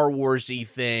Star Wars-y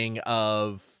thing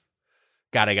of,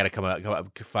 God, I gotta come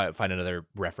up, find another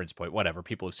reference point. Whatever,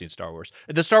 people have seen Star Wars.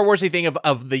 The Star Wars-y thing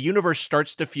of the universe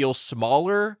starts to feel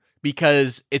smaller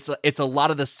because it's a lot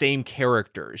of the same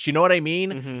characters. You know what I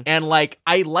mean? Mm-hmm. And like,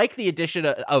 I like the addition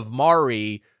of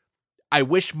Mari. I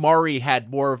wish Mari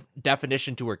had more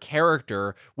definition to her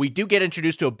character. We do get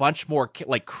introduced to a bunch more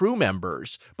like crew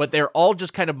members, but they're all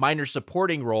just kind of minor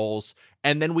supporting roles.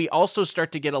 And then we also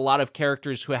start to get a lot of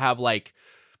characters who have like,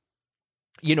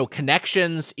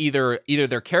 connections, either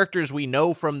they're characters we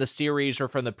know from the series or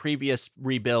from the previous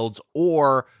rebuilds,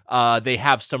 or they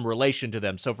have some relation to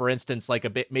them. So for instance, like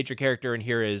a major character in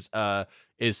here is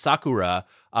Sakura,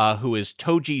 who is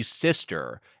Toji's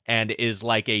sister and is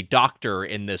like a doctor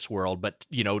in this world. But,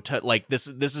 this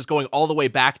is going all the way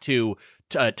back to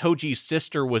Toji's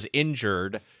sister was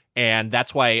injured, and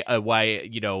that's why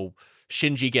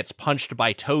Shinji gets punched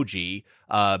by Toji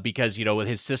because,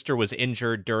 his sister was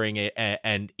injured during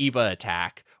an Eva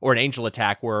attack, or an angel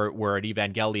attack where an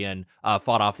Evangelion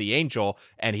fought off the angel,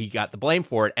 and he got the blame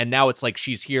for it. And now it's like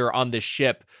she's here on this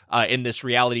ship in this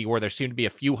reality where there seem to be a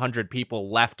few hundred people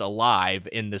left alive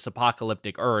in this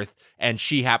apocalyptic Earth, and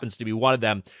she happens to be one of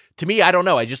them. To me, I don't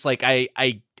know. I just like, I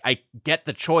get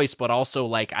the choice, but also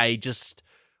like, I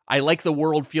like the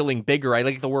world feeling bigger. I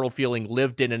like the world feeling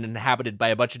lived in and inhabited by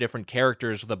a bunch of different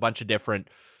characters with a bunch of different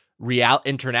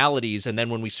internalities. And then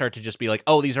when we start to just be like,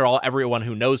 oh, these are all everyone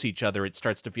who knows each other, it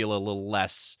starts to feel a little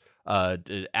less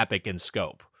epic in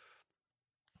scope.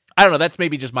 I don't know. That's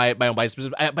maybe just my own bias.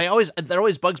 But that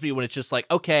always bugs me when it's just like,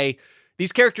 okay,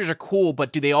 these characters are cool,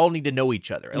 but do they all need to know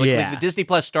each other? Like the Disney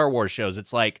Plus Star Wars shows,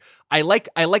 it's like I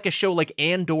like a show like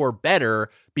Andor better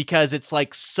because it's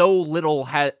like so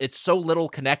little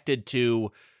connected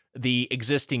to the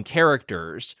existing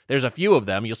characters. There's a few of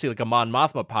them. You'll see like a Mon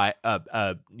Mothma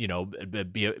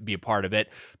be a part of it,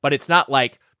 but it's not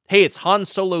like, hey, it's Han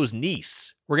Solo's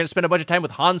niece. We're gonna spend a bunch of time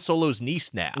with Han Solo's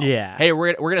niece now. Yeah. Hey,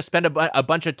 we're gonna spend a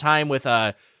bunch of time with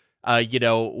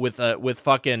with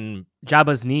fucking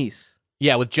Jabba's niece.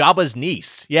 Yeah, with Jabba's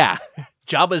niece. Yeah.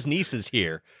 Jabba's niece is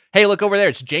here. Hey, look over there.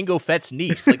 It's Jango Fett's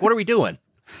niece. Like, what are we doing?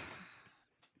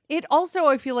 It also,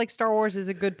 I feel like Star Wars is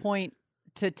a good point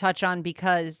to touch on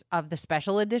because of the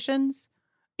special editions.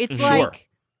 It's Sure. like,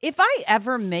 if I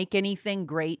ever make anything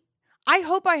great, I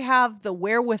hope I have the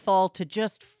wherewithal to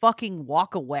just fucking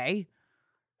walk away.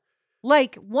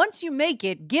 Like, once you make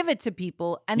it, give it to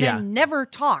people and then never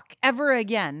talk ever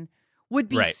again would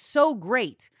be so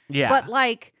great. Yeah. But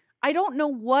like, I don't know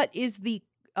what is the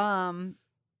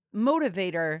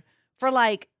motivator for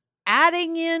like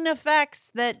adding in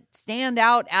effects that stand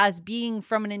out as being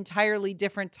from an entirely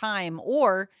different time,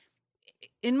 or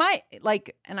in my,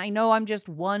 like, and I know I'm just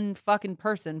one fucking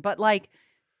person, but like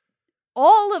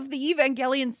all of the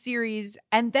Evangelion series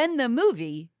and then the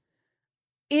movie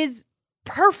is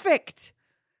perfect.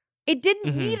 It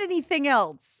didn't need anything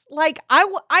else. Like I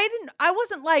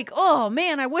wasn't like, oh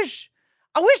man, I wish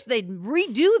they'd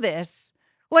redo this.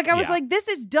 Like I was like, this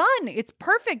is done. It's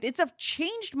perfect. It's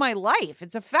changed my life.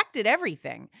 It's affected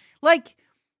everything. Like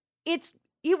it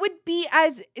would be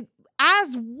as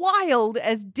wild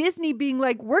as Disney being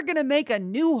like, we're going to make A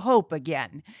New Hope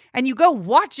again. And you go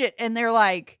watch it and they're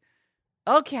like,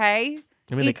 okay.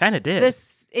 I mean, they kind of did.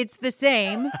 It's the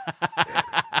same.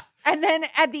 And then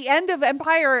at the end of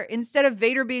Empire, instead of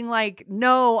Vader being like,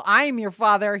 no, I'm your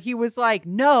father, he was like,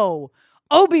 no,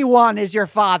 Obi-Wan is your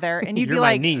father. And you'd You're be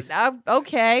my like, niece.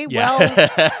 Okay, well,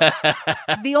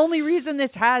 the only reason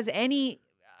this has any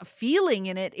feeling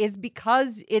in it is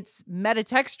because it's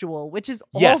metatextual, which is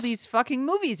all these fucking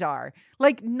movies are.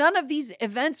 Like, none of these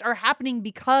events are happening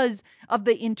because of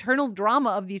the internal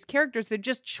drama of these characters. They're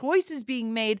just choices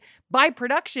being made by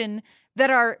production that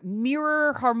are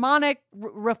mirror, harmonic,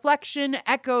 reflection,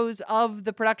 echoes of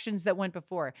the productions that went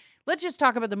before. Let's just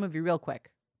talk about the movie real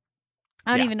quick.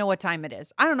 I don't even know what time it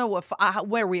is. I don't know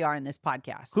where we are in this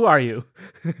podcast. Who are you?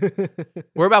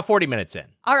 We're about 40 minutes in.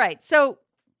 All right. So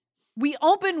we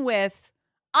open with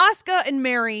Asuka and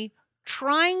Mary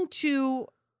trying to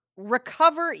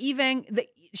recover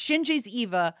Shinji's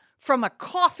Eva from a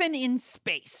coffin in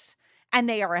space. And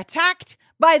they are attacked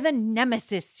by the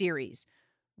Nemesis series.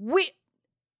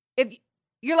 If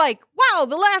you're like, wow,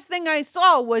 the last thing I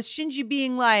saw was Shinji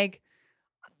being like,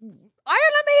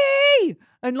 enemy,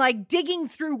 and like digging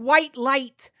through white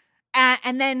light,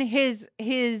 and then his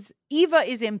Eva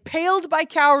is impaled by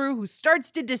Kaoru, who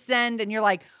starts to descend, and you're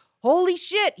like, holy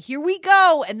shit, here we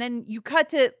go. And then you cut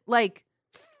to like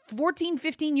 14,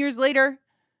 15 years later,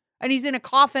 and he's in a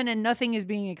coffin and nothing is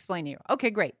being explained to you.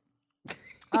 Okay, great.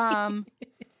 Asuka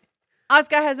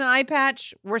has an eye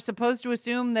patch. We're supposed to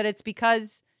assume that it's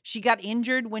because she got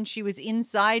injured when she was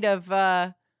inside of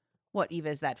what Eva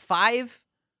is that 5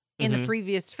 in the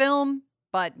previous film,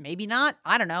 but maybe not.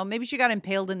 I don't know. Maybe she got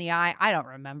impaled in the eye. I don't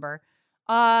remember.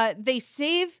 They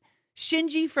save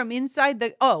Shinji from inside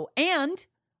the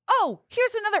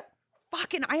here's another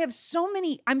fucking, I have so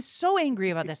many. I'm so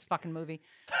angry about this fucking movie.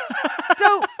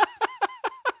 So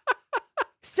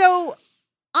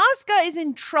Asuka is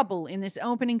in trouble in this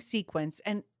opening sequence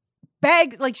and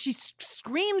she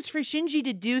screams for Shinji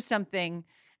to do something,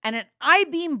 and an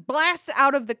I-beam blasts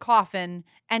out of the coffin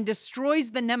and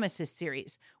destroys the Nemesis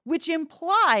series, which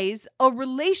implies a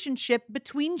relationship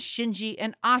between Shinji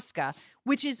and Asuka,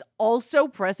 which is also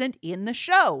present in the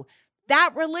show.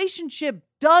 That relationship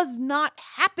does not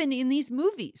happen in these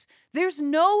movies. There's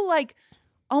no like,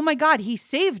 oh my God, he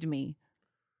saved me.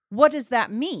 What does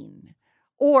that mean?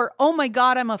 Or, oh my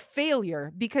God, I'm a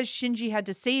failure because Shinji had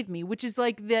to save me, which is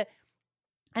like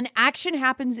an action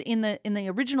happens in the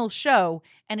original show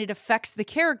and it affects the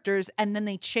characters and then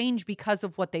they change because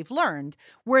of what they've learned.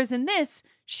 Whereas in this,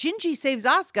 Shinji saves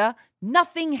Asuka,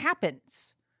 nothing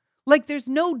happens. Like there's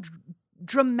no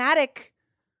dramatic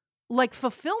like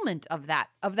fulfillment of that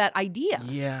idea.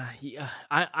 Yeah.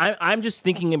 I'm just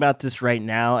thinking about this right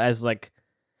now as like,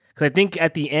 because I think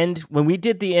at the end, when we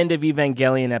did the end of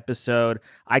Evangelion episode,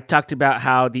 I talked about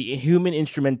how the Human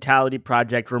Instrumentality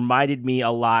Project reminded me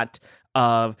a lot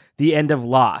of the end of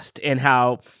Lost, and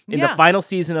how in the final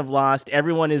season of Lost,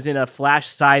 everyone is in a flash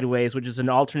sideways, which is an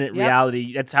alternate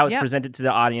reality. That's how it's presented to the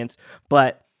audience,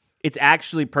 but it's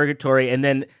actually purgatory, and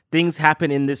then things happen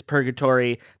in this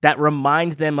purgatory that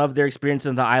remind them of their experience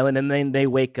on the island, and then they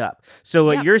wake up. So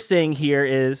what you're saying here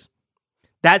is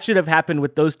that should have happened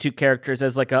with those two characters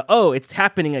as like it's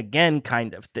happening again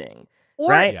kind of thing.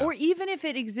 Right? Or even if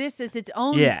it exists as its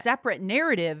own separate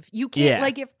narrative, you can't,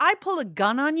 like if I pull a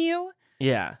gun on you,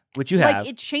 which you have. Like,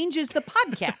 it changes the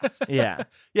podcast. Yeah,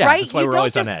 right? That's why we're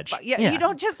always on edge. You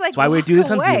don't just like. That's why we do this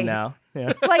on Zoom now.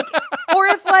 Yeah. Like, or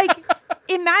if like,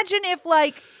 imagine if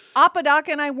like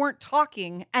Apodaca and I weren't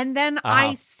talking, and then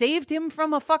I saved him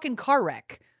from a fucking car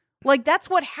wreck. Like, that's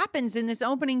what happens in this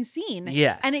opening scene.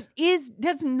 Yes. And it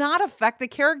does not affect the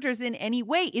characters in any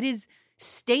way. It is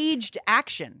staged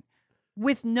action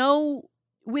with no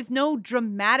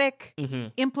dramatic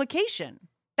implication.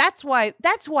 That's why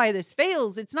this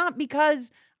fails. It's not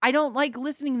because I don't like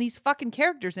listening to these fucking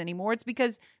characters anymore. It's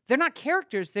because they're not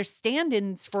characters. They're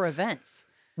stand-ins for events.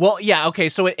 Well, yeah, okay,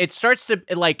 so it starts to,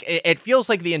 like, it feels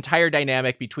like the entire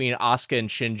dynamic between Asuka and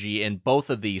Shinji in both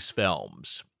of these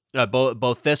films,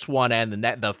 both this one and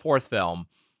the fourth film,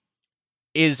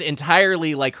 is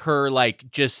entirely like her,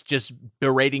 like, just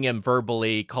berating him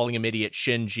verbally, calling him idiot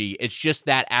Shinji. It's just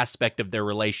that aspect of their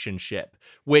relationship,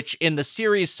 which in the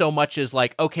series so much is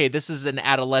like, okay, this is an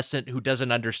adolescent who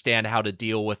doesn't understand how to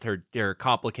deal with her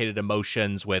complicated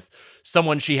emotions with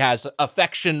someone she has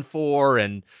affection for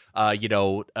and,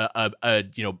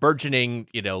 burgeoning,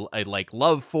 like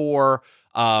love for,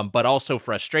 but also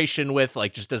frustration with,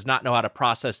 like, just does not know how to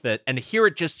process that. And here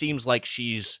it just seems like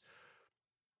she's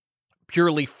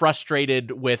purely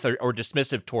frustrated with or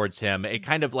dismissive towards him. It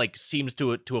kind of like seems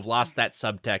to have lost that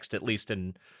subtext, at least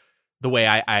in the way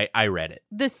I read it.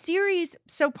 The series,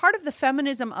 so part of the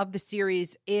feminism of the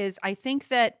series is, I think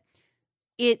that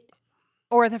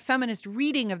the feminist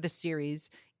reading of the series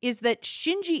is that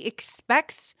Shinji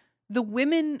expects the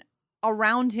women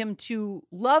around him to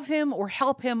love him or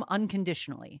help him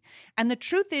unconditionally. And the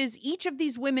truth is, each of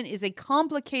these women is a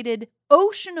complicated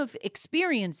ocean of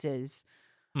experiences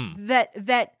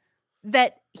that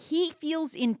he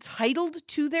feels entitled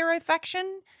to their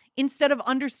affection instead of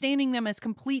understanding them as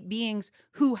complete beings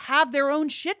who have their own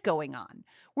shit going on.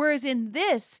 Whereas in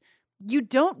this, you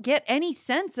don't get any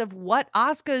sense of what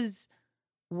Asuka's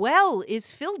well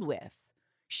is filled with.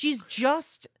 She's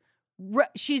just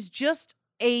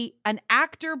an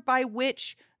actor by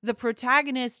which the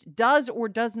protagonist does or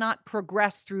does not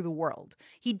progress through the world.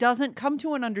 He doesn't come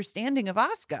to an understanding of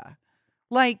Asuka.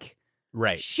 Like,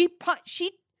 right. She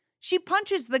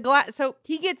punches the glass. So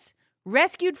he gets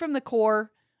rescued from the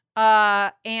core,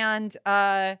 and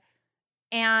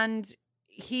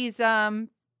he's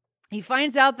he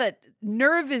finds out that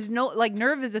Nerve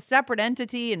is a separate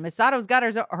entity, and Misato's got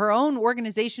her own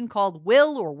organization called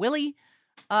Will or Willie,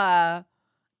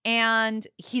 and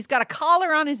he's got a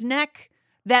collar on his neck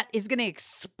that is going to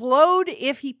explode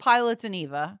if he pilots an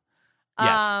Eva.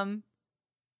 Yes.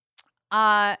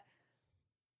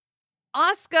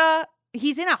 Asuka,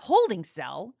 he's in a holding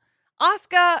cell.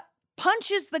 Asuka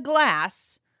punches the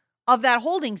glass of that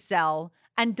holding cell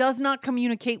and does not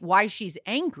communicate why she's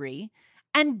angry,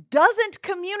 and doesn't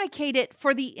communicate it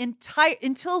for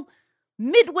until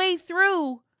midway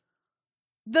through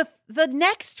the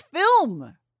next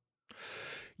film.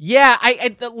 Yeah,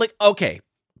 okay.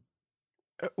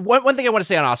 One thing I want to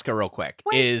say on Asuka real quick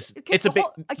is it's a bit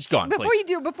gone. Before you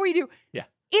do. Yeah.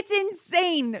 It's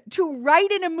insane to write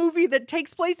in a movie that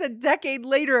takes place a decade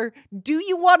later. Do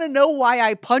you want to know why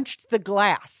I punched the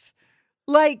glass?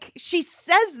 Like, she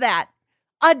says that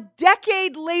a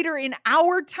decade later in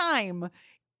our time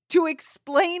to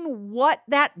explain what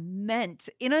that meant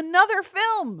in another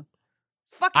film.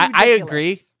 Fucking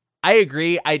ridiculous. I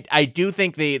agree. I do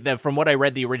think the from what I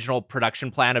read, the original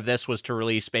production plan of this was to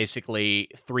release basically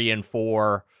 3 and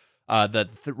 4, the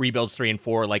rebuilds 3 and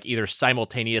 4, like either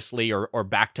simultaneously or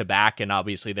back to back, and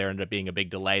obviously there ended up being a big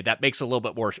delay. That makes a little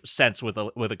bit more sense with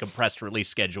a compressed release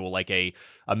schedule, like a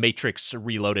Matrix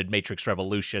Reloaded, Matrix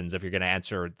Revolutions, if you're going to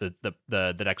answer the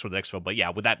next one, the next film. But yeah,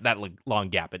 with that long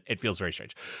gap, it feels very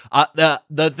strange.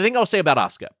 The thing I'll say about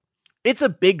Asuka, it's a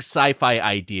big sci-fi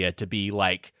idea to be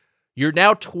like, you're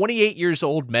now 28 years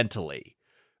old mentally,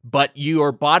 but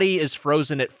your body is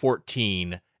frozen at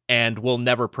 14 and will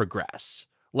never progress.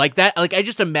 Like that, like I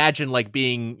just imagine like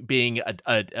being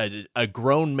a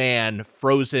grown man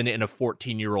frozen in a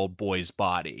 14-year-old boy's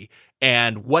body,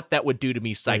 and what that would do to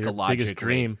me psychologically. Your biggest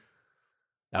dream.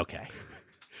 Okay.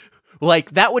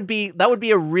 Like that would be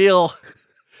a real,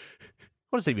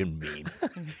 what does that even mean?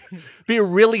 Be a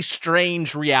really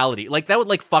strange reality. Like that would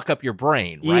like fuck up your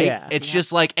brain, right? Yeah. It's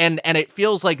just like, and it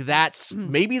feels like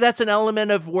maybe that's an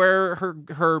element of where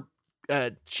her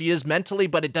she is mentally,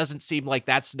 but it doesn't seem like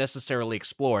that's necessarily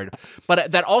explored.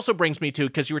 But that also brings me to,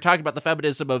 because you were talking about the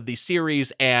feminism of the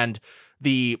series and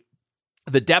the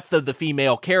depth of the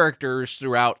female characters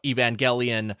throughout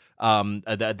Evangelion,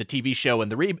 the TV show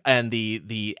and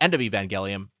the end of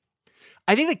Evangelion.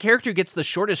 I think the character gets the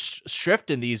shortest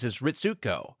shrift in these is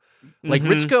Ritsuko. Like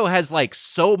Ritsuko has like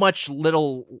so much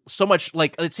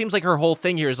like, it seems like her whole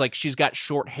thing here is like she's got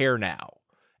short hair now.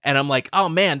 And I'm like, oh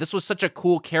man, this was such a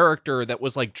cool character that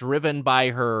was like driven by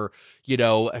her,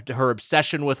 her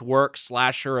obsession with work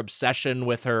 / her obsession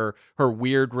with her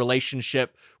weird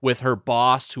relationship with her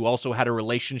boss, who also had a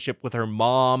relationship with her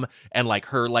mom, and like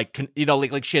her like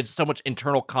she had so much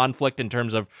internal conflict in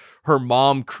terms of her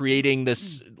mom creating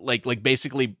this like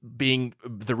basically being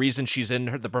the reason she's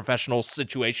in the professional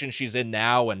situation she's in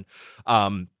now, and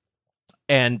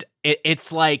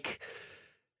it's like.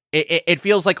 It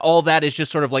feels like all that is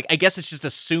just sort of like, I guess it's just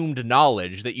assumed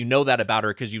knowledge that you know that about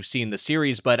her because you've seen the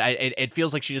series, but it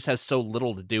feels like she just has so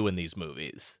little to do in these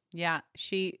movies. Yeah,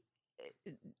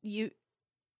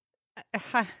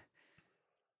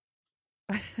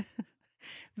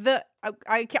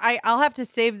 I'll have to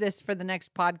save this for the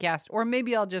next podcast, or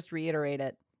maybe I'll just reiterate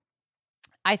it.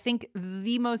 I think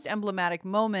the most emblematic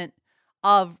moment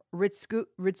of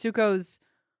Ritsuko's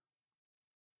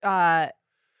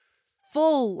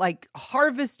full like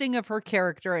harvesting of her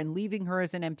character and leaving her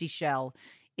as an empty shell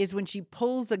is when she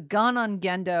pulls a gun on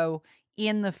Gendo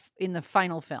in the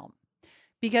final film.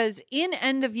 Because in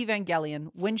End of Evangelion,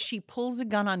 when she pulls a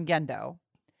gun on Gendo,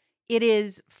 it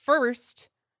is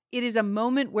a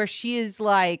moment where she is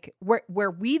like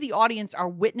where we the audience are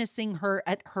witnessing her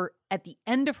at the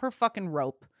end of her fucking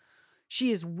rope.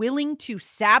 She is willing to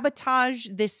sabotage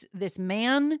this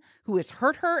man who has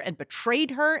hurt her and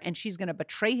betrayed her, and she's going to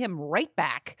betray him right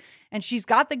back. And she's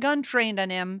got the gun trained on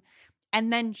him,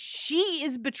 and then she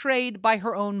is betrayed by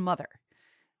her own mother,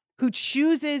 who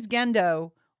chooses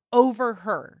Gendo over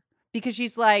her because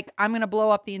she's like, I'm not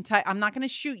going to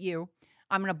shoot you.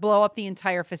 I'm going to blow up the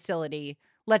entire facility.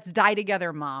 Let's die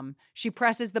together, Mom. She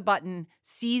presses the button,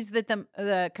 sees that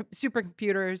the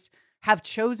supercomputers have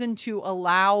chosen to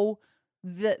allow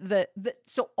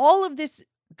so all of this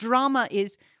drama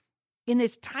is in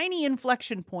this tiny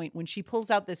inflection point when she pulls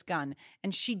out this gun,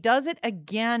 and she does it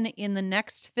again in the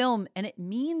next film, and it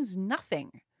means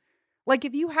nothing. Like,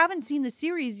 if you haven't seen the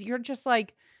series, you're just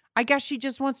like, I guess she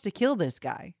just wants to kill this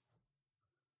guy.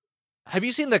 Have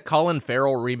you seen the Colin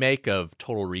Farrell remake of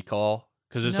Total Recall?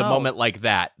 Because there's a moment like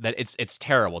that it's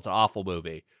terrible. It's an awful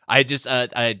movie. I just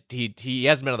he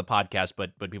hasn't been on the podcast,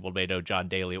 but people may know John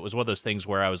Daly. It was one of those things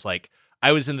where I was like,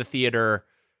 I was in the theater,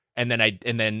 and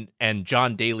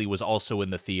John Daly was also in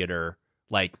the theater,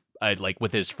 like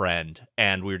with his friend,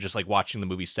 and we were just like watching the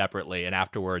movie separately. And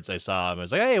afterwards, I saw him. I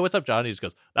was like, "Hey, what's up, John?" He just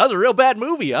goes, "That was a real bad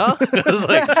movie, huh?" I was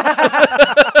like,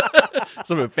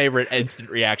 some of my favorite instant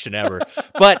reaction ever.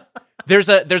 But there's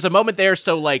a moment there.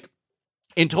 So like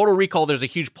in Total Recall, there's a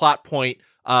huge plot point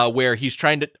where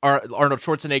Arnold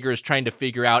Schwarzenegger is trying to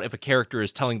figure out if a character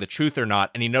is telling the truth or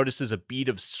not, and he notices a bead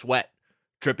of sweat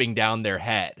dripping down their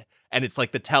head. And it's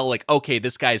like the tell, like, okay,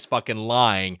 this guy's fucking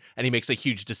lying, and he makes a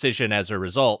huge decision as a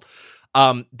result.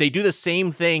 They do the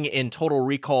same thing in Total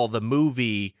Recall, the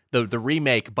movie, the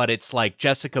remake, but it's like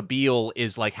Jessica Biel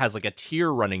is like has like a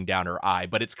tear running down her eye,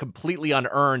 but it's completely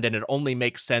unearned, and it only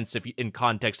makes sense if in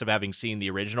context of having seen the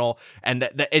original. And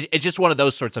it's just one of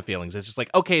those sorts of feelings. It's just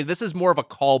like, okay, this is more of a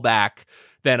callback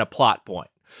than a plot point.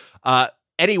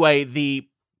 Anyway,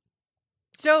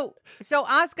 So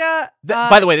Asuka.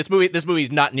 By the way, this movie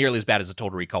is not nearly as bad as a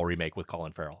Total Recall remake with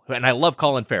Colin Farrell, and I love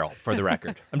Colin Farrell, for the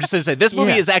record. I'm just going to say this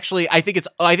movie is actually. I think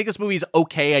this movie is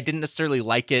okay. I didn't necessarily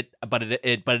like it, but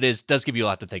it does give you a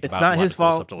lot to think about. It's not his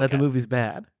fault that the movie's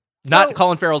bad. Not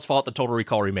Colin Farrell's fault the Total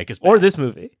Recall remake is bad. Or this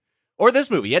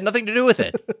movie. He had nothing to do with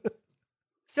it.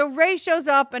 So Rei shows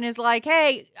up and is like,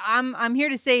 "Hey, I'm here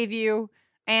to save you,"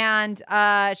 and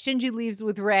Shinji leaves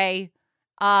with Rei.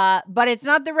 But it's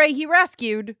not the Rei he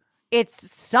rescued.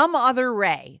 It's some other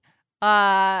Rei.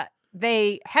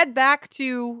 They head back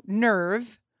to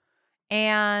Nerve,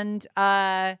 and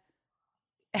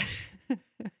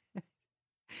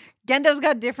Gendo's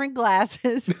got different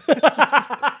glasses.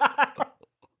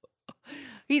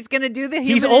 He's gonna do the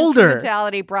human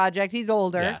instrumentality project. He's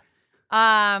older.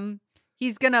 Yeah.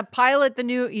 He's gonna pilot the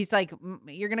new. He's like,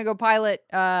 you're gonna go pilot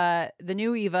the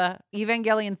new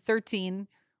Evangelion 13.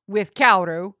 With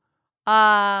Kaoru.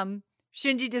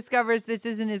 Shinji discovers this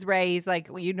isn't his Rei. He's like,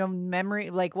 well, memory,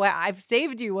 like, what? I've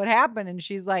saved you. What happened? And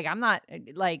she's like, I'm not,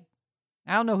 like,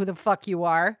 I don't know who the fuck you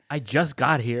are. I just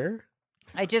got here.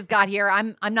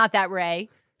 I'm not that Rei.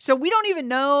 So we don't even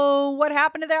know what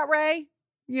happened to that Rei.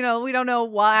 We don't know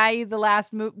why the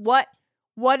last move. What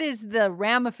is the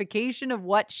ramification of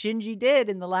what Shinji did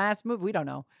in the last move? We don't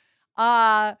know.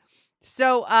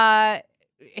 So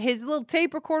his little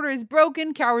tape recorder is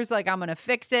broken. Kaoru's like, I'm gonna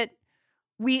fix it.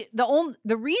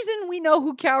 The reason we know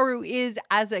who Kaoru is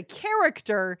as a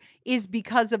character is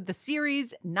because of the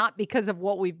series, not because of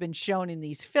what we've been shown in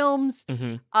these films.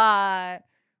 Mm-hmm.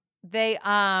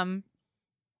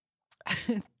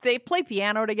 they play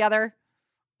piano together.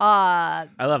 I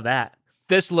love that.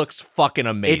 This looks fucking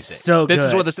amazing. It's so this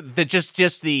good. is what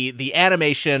just the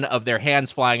animation of their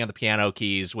hands flying on the piano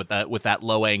keys with that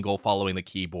low angle following the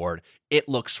keyboard. It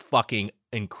looks fucking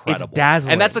incredible. It's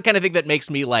dazzling. And that's the kind of thing that makes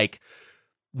me like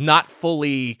not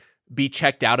fully be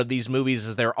checked out of these movies,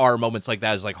 as there are moments like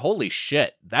that. Is like, holy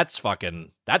shit, that's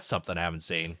something I haven't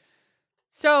seen.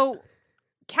 So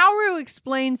Kaoru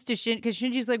explains to Shin, because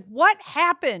Shinji's like, what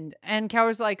happened? And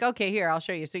Kaoru's like, okay, here, I'll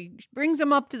show you. So he brings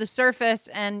him up to the surface,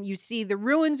 and you see the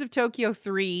ruins of Tokyo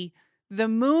 3. The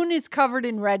moon is covered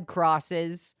in red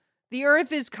crosses. The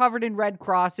earth is covered in red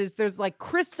crosses. There's like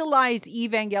crystallized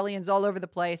Evangelions all over the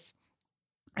place.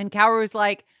 And Kaoru's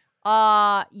like,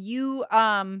 you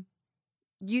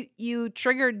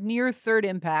triggered near third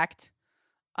impact.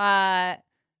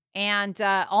 And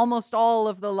almost all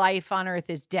of the life on Earth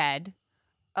is dead.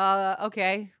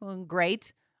 Okay, well,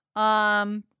 great.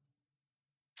 And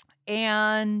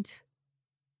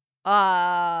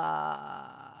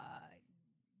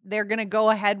they're gonna go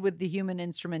ahead with the human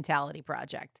instrumentality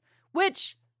project,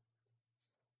 which,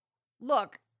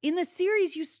 look, in the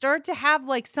series you start to have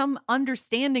like some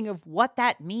understanding of what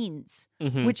that means,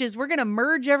 which is we're gonna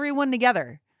merge everyone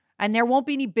together. And there won't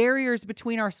be any barriers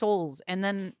between our souls, and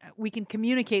then we can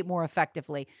communicate more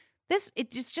effectively.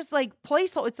 It's just like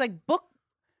placeholder. It's like book.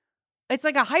 It's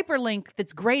like a hyperlink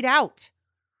that's grayed out.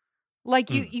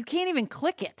 Like you can't even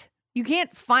click it. You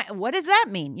can't find. What does that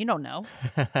mean? You don't know.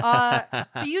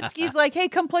 Fuyutsuki's like, hey,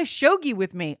 come play shogi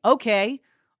with me. Okay.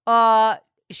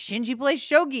 Shinji plays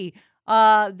shogi.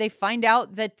 They find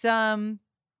out that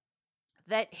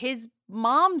that his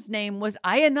mom's name was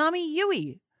Ayanami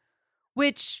Yui,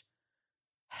 which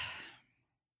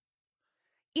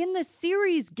in the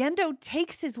series, Gendo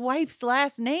takes his wife's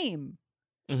last name.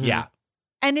 Yeah.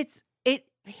 And it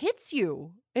hits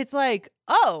you. It's like,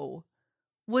 oh,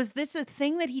 was this a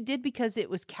thing that he did because it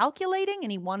was calculating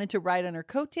and he wanted to ride on her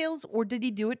coattails, or did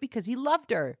he do it because he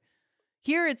loved her?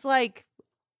 Here it's like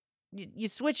you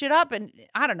switch it up, and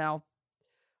I don't know.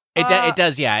 It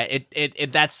does, yeah. I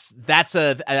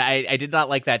did not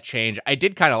like that change. I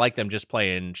did kind of like them just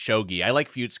playing shogi. I like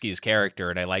Fuyutsuki's character,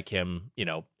 and I like him,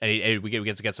 and we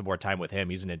get to get some more time with him.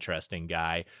 He's an interesting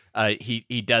guy.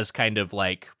 He does kind of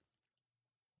like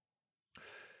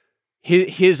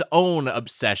his own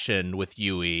obsession with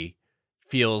Yui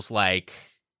feels like,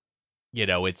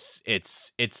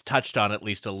 it's touched on at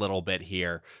least a little bit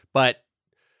here, but.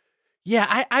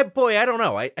 Yeah, I don't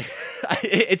know.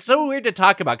 It's so weird to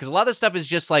talk about because a lot of stuff is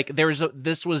just like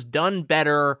this was done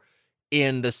better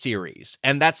in the series,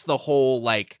 and that's the whole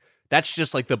that's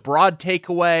just like the broad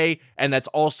takeaway, and that's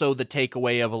also the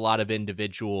takeaway of a lot of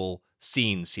individual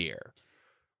scenes here.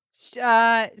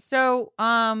 So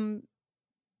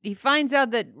he finds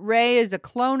out that Rei is a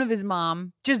clone of his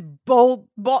mom. Just bold,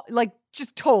 like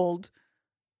just told.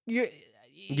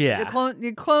 It's a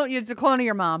clone of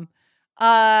your mom.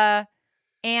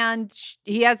 And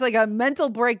he has like a mental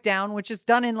breakdown, which is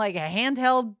done in like a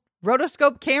handheld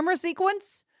rotoscope camera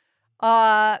sequence.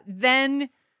 Then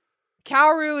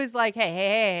Kaoru is like,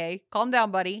 hey, calm down,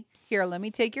 buddy. Here, let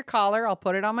me take your collar. I'll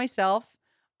put it on myself.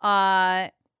 We're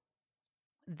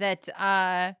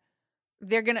gonna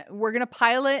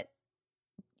pilot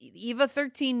EVA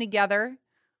 13 together.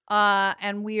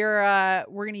 And we're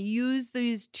gonna use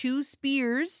these 2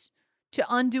 spears to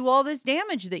undo all this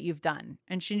damage that you've done.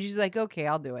 And Shinji's like, okay,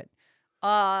 I'll do it.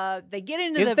 They get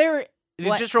into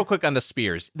just real quick on the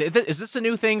spears. Is this a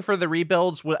new thing for the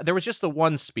rebuilds? There was just the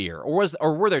one spear, or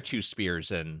were there 2 spears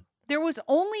in? There was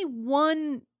only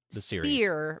one the spear,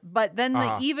 series. but then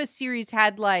the EVA series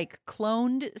had like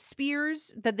cloned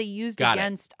spears that they used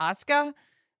against Asuka.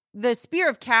 The Spear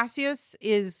of Cassius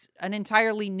is an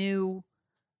entirely new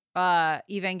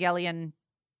Evangelion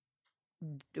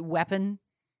weapon.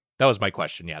 That was my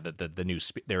question. Yeah, the new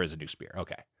there is a new spear.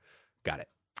 Okay, got it.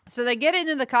 So they get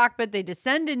into the cockpit. They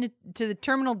descend into the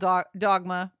terminal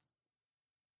dogma.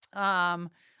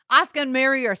 Asuka and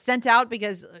Mary are sent out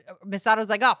because Misato's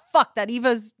like, "Oh fuck, the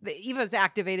EVA's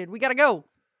activated. We gotta go."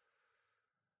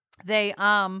 They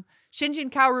Shinji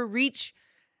and Kaoru reach,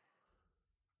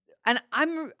 and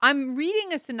I'm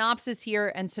reading a synopsis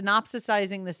here and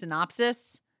synopsisizing the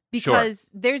synopsis because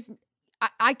there's.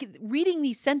 Reading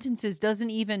these sentences doesn't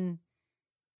even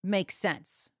make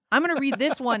sense. I'm going to read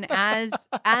this one as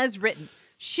written.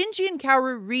 Shinji and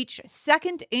Kaoru reach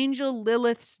second angel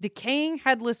Lilith's decaying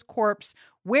headless corpse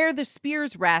where the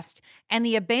spears rest and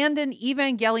the abandoned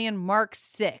Evangelion Mark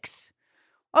 6.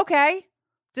 Okay.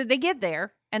 So they get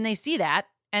there and they see that,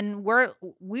 and we're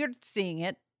seeing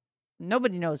it.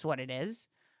 Nobody knows what it is.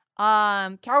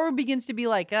 Kaoru begins to be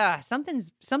like,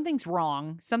 something's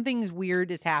wrong. Something's weird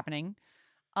is happening.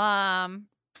 And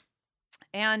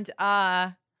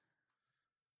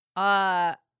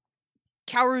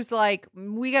Kaoru's like,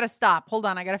 we gotta stop. Hold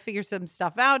on, I gotta figure some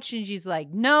stuff out. Shinji's like,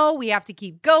 no, we have to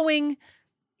keep going.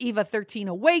 Eva 13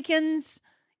 awakens,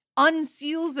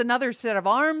 unseals another set of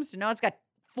arms. Now it's got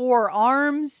 4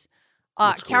 arms.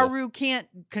 Kaoru can't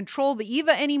control the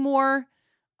Eva anymore.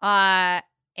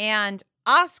 And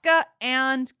Asuka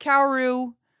and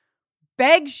Kaoru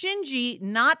beg Shinji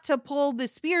not to pull the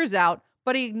spears out,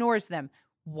 but he ignores them.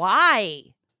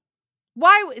 Why?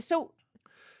 So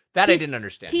that I didn't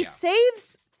understand. He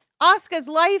saves Asuka's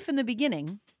life in the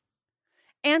beginning,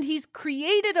 and he's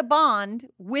created a bond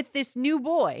with this new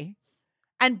boy.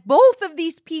 And both of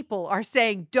these people are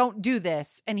saying, don't do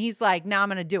this. And he's like, now I'm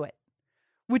going to do it.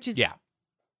 Which is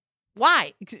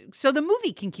why? So the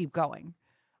movie can keep going.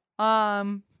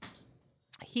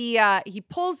 He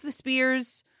pulls the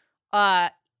spears.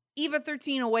 Eva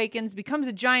 13 awakens, becomes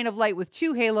a giant of light with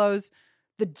 2 halos.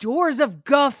 The doors of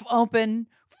Guff open.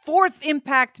 4th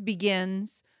impact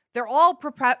begins. They're all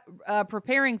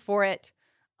preparing for it.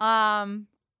 Can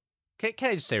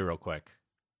I just say real quick?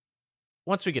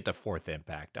 Once we get to 4th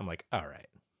impact, I'm like, all right,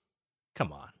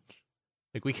 come on.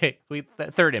 Like we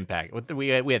 3rd impact. We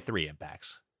had 3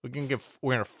 impacts. We're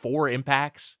gonna have 4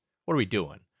 impacts. What are we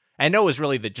doing? I know it was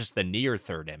really just the near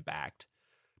 3rd impact,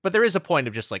 but there is a point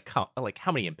of just like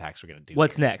how many impacts we're gonna do.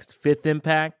 What's next? 5th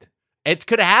impact? It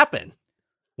could happen.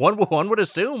 One would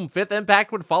assume 5th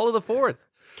impact would follow the 4th.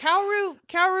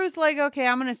 Kaoru's like, okay,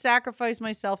 I'm gonna sacrifice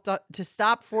myself to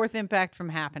stop 4th impact from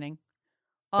happening.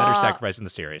 Better sacrifice in the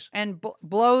series. And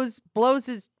blows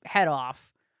his head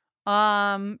off.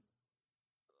 Mary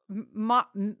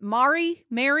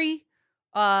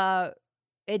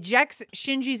ejects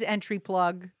Shinji's entry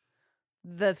plug.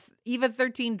 The Eva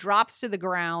 13 drops to the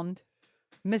ground.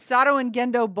 Misato and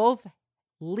Gendo both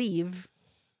leave.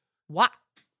 What?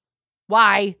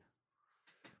 Why?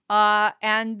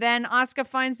 And then Asuka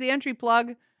finds the entry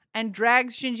plug and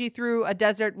drags Shinji through a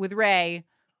desert with Rei.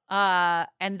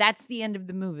 And that's the end of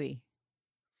the movie.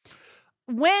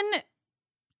 When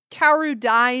Kaoru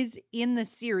dies in the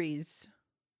series,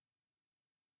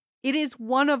 it is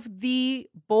one of the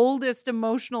boldest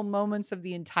emotional moments of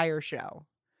the entire show.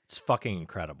 It's fucking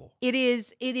incredible. It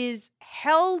is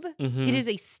held. Mm-hmm. It is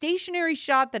a stationary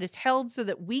shot that is held so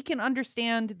that we can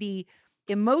understand the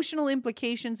emotional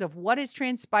implications of what is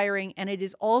transpiring. And it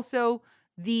is also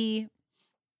the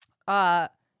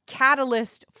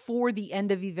catalyst for the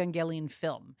end of Evangelion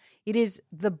film. It is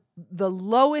the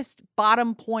lowest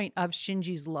bottom point of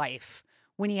Shinji's life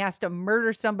when he has to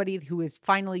murder somebody who has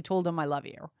finally told him, I love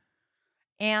you.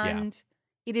 And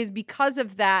it is because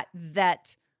of that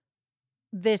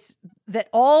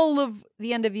all of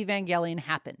the end of Evangelion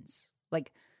happens.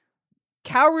 Like,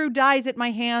 Kaoru dies at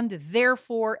my hand,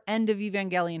 therefore end of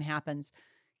Evangelion happens.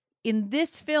 In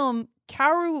this film,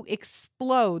 Kaoru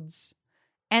explodes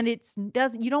and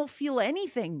you don't feel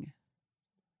anything.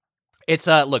 It's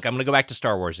look, I'm going to go back to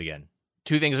Star Wars again.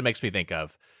 2 things it makes me think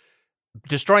of.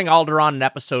 Destroying Alderaan in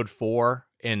episode 4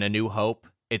 in A New Hope.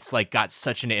 It's like got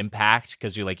such an impact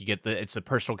because it's a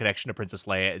personal connection to Princess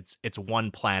Leia. It's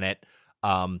one planet.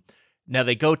 Now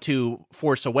they go to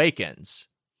Force Awakens,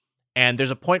 and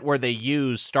there's a point where they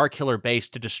use Starkiller Base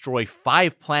to destroy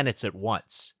 5 planets at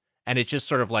once, and it's just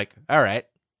sort of like, all right,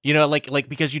 like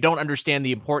because you don't understand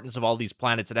the importance of all these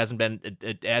planets. It hasn't been,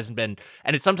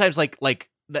 and it's sometimes like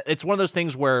it's one of those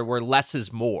things where less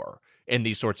is more in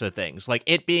these sorts of things. Like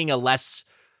it being a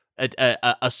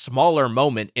smaller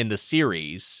moment in the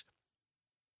series,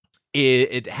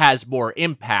 it has more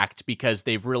impact because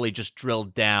they've really just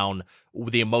drilled down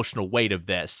the emotional weight of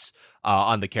this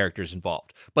on the characters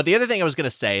involved. But the other thing I was going to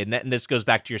say, and this goes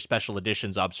back to your special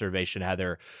editions observation,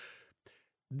 Heather,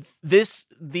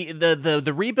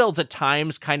 the rebuilds at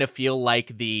times kind of feel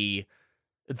like the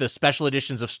special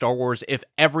editions of Star Wars. If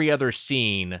every other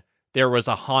scene there was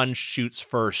a Han shoots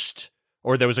first,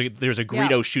 or there's a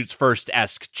Greedo shoots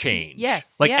first-esque change.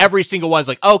 Yes. Every single one's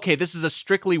like, okay, this is a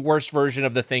strictly worse version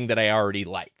of the thing that I already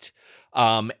liked.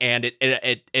 And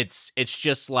it's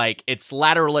just like, it's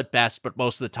lateral at best, but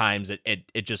most of the times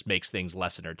it just makes things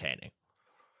less entertaining.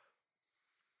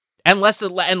 And less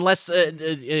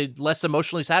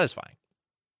emotionally satisfying.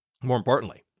 More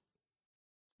importantly.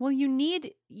 Well, you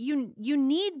need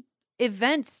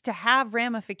events to have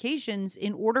ramifications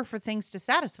in order for things to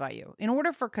satisfy you. In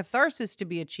order for catharsis to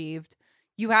be achieved,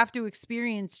 you have to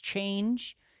experience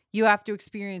change. You have to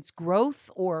experience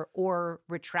growth or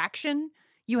retraction.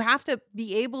 You have to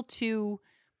be able to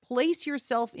place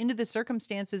yourself into the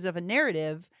circumstances of a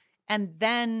narrative and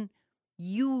then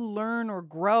you learn or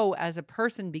grow as a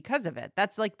person because of it.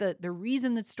 That's like the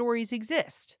reason that stories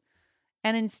exist.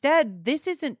 And instead, this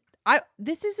isn't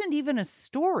even a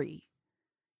story.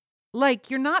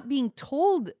 Like, you're not being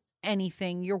told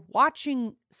anything. You're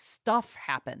watching stuff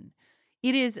happen.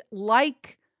 It is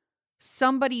like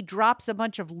somebody drops a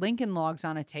bunch of Lincoln Logs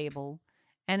on a table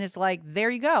and is like, there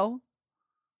you go.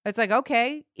 It's like,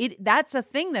 okay, that's a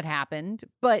thing that happened,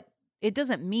 but it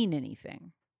doesn't mean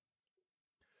anything.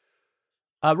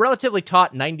 Relatively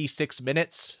taut 96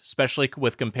 minutes, especially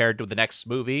with compared to the next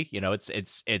movie. You know,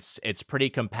 it's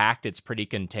pretty compact. It's pretty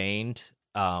contained.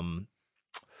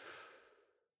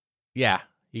 Yeah,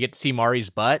 you get to see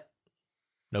Mari's butt.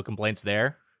 No complaints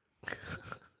there.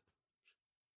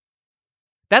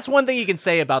 That's one thing you can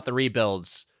say about the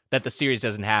rebuilds that the series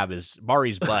doesn't have is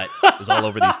Mari's butt is all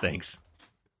over these things.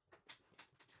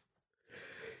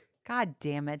 God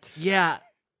damn it. Yeah.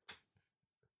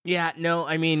 Yeah, no,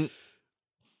 I mean,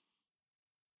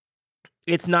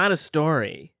 it's not a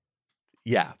story.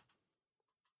 Yeah.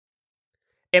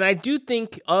 And I do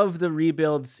think of the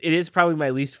rebuilds, it is probably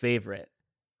my least favorite.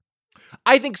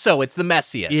 I think so. It's the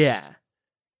messiest. Yeah.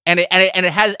 And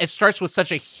it starts with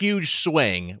such a huge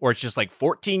swing where it's just like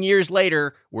 14 years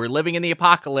later, we're living in the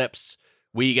apocalypse.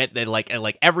 We get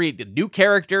like every new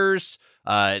characters,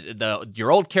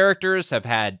 your old characters have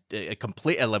had a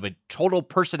total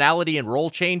personality and role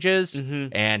changes,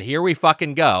 and here we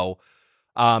fucking go.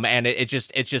 And it's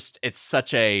just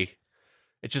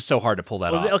so hard to pull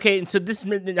that off. Okay, so this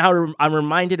is how I'm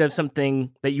reminded of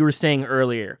something that you were saying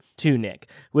earlier too, Nick,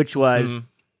 which was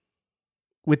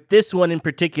with this one in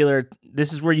particular,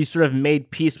 this is where you sort of made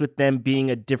peace with them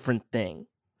being a different thing.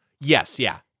 Yes,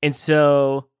 yeah. And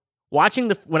so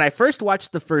when I first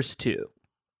watched the first two,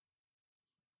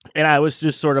 and I was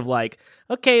just sort of like,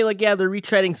 okay, like, yeah, they're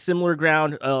retreading similar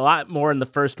ground a lot more in the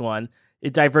first one.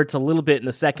 It diverts a little bit in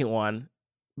the second one,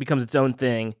 becomes its own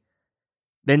thing.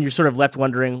 Then you're sort of left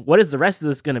wondering, what is the rest of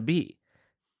this going to be?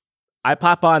 I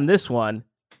pop on this one,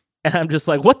 and I'm just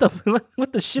like, what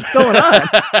the shit's going on?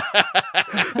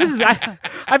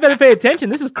 I better pay attention.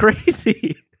 This is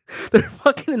crazy. They're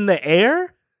fucking in the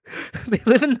air. They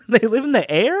live in the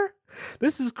air.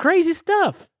 This is crazy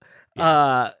stuff.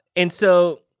 Yeah. And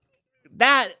so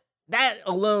that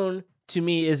alone to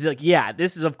me is like, yeah,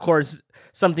 this is of course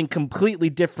something completely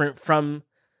different from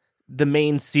the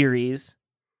main series.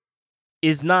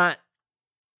 It's not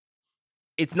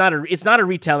a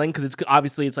retelling because it's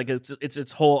obviously it's like it's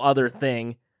its whole other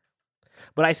thing,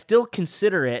 but I still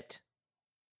consider it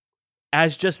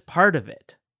as just part of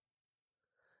it.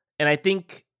 And I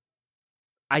think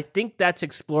that's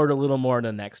explored a little more in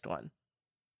the next one.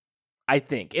 I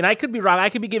think. And I could be wrong. I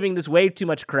could be giving this way too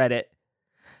much credit.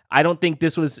 I don't think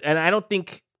this was, and I don't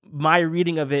think my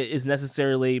reading of it is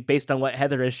necessarily based on what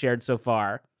Heather has shared so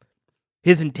far,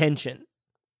 his intention.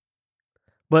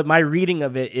 But my reading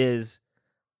of it is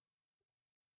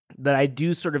that I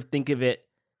do sort of think of it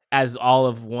as all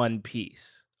of a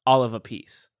piece,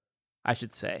 I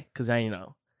should say. Because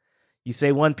you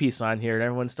say One Piece on here and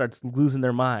everyone starts losing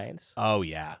their minds. Oh,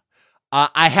 yeah.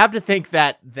 I have to think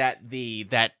that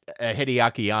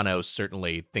Hideaki Anno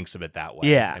certainly thinks of it that way.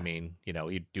 Yeah. I mean,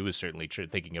 he was certainly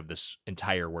thinking of this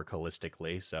entire work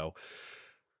holistically. So,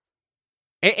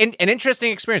 an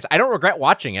interesting experience. I don't regret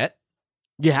watching it.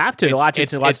 You have to watch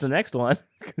the next one.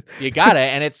 You got it,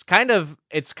 and it's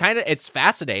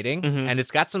fascinating, and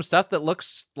it's got some stuff that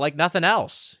looks like nothing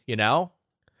else.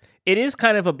 It is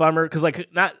kind of a bummer because,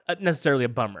 like, not necessarily a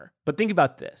bummer, but think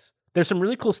about this: there's some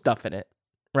really cool stuff in it,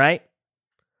 right?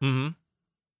 Mm-hmm.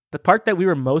 The part that we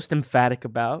were most emphatic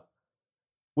about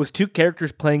was two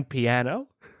characters playing piano.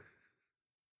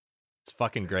 It's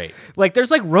fucking great. Like,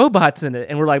 there's like robots in it,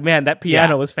 and we're like, man, that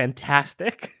piano was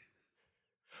fantastic.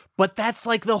 But that's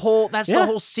like the whole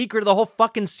secret of the whole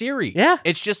fucking series. Yeah.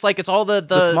 It's just like it's all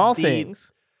the small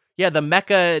things. Yeah, the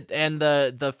mecha and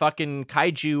the fucking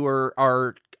kaiju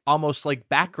are almost like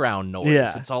background noise.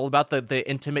 Yeah. It's all about the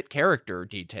intimate character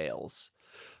details.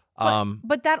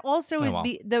 But that also is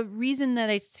the reason that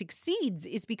it succeeds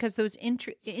is because those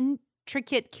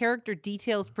intricate character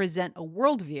details present a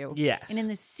worldview. Yes. And in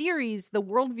the series, the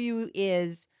worldview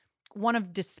is one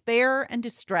of despair and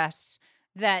distress,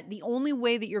 that the only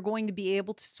way that you're going to be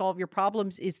able to solve your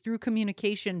problems is through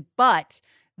communication, but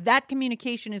that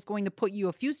communication is going to put you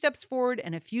a few steps forward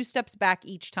and a few steps back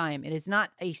each time. It is not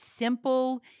a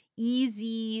simple,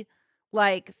 easy,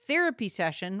 like, therapy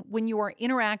session when you are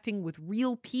interacting with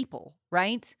real people,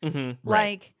 right? Mm-hmm,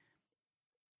 like,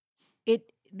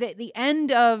 the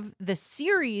end of the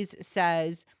series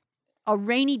says a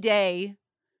rainy day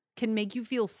can make you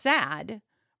feel sad,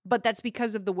 but that's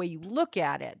because of the way you look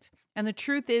at it. And the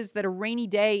truth is that a rainy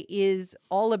day is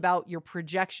all about your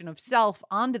projection of self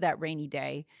onto that rainy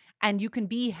day. And you can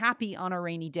be happy on a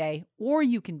rainy day, or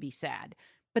you can be sad.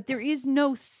 But there is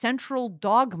no central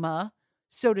dogma,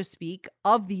 so to speak,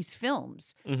 of these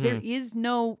films.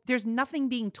 Mm-hmm. There's nothing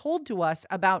being told to us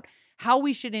about how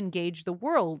we should engage the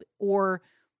world or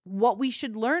what we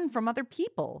should learn from other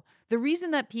people. The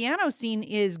reason that piano scene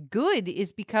is good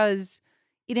is because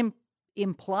it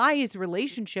implies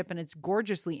relationship and it's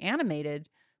gorgeously animated,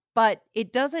 but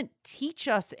it doesn't teach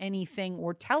us anything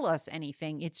or tell us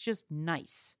anything. It's just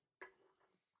nice.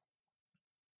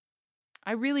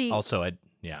 I really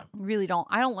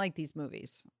don't like these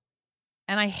movies.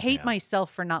 And I hate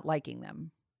myself for not liking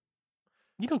them.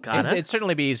 You don't got it. It'd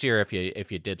certainly be easier if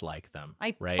you did like them,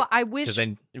 right? I wish. Because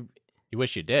then you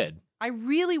wish you did. I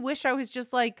really wish I was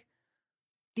just like,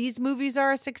 these movies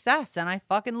are a success and I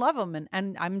fucking love them.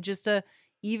 And I'm just a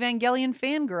Evangelion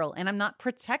fangirl and I'm not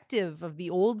protective of the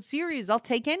old series. I'll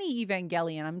take any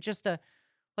Evangelion. I'm just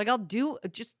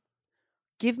just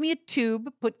give me a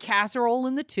tube, put casserole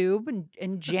in the tube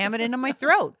and jam it into my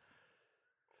throat.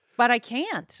 But I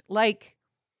can't. Like,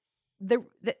 the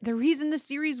reason the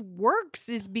series works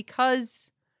is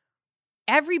because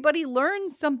everybody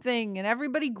learns something and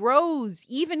everybody grows.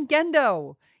 Even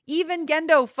Gendo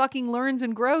fucking learns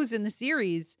and grows in the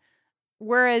series.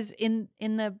 Whereas in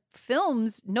the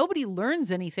films, nobody learns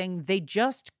anything. They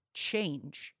just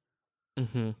change.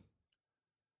 Mm-hmm.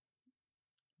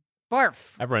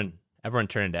 Barf. Everyone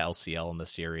turned into LCL in the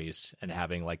series and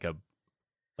having like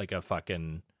a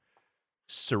fucking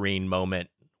serene moment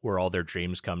where all their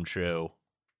dreams come true.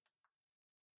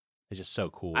 It's just so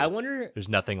cool. I wonder... There's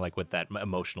nothing like with that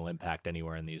emotional impact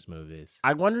anywhere in these movies.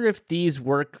 I wonder if these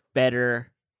work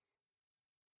better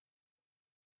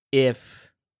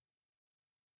if...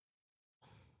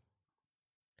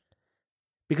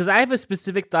 Because I have a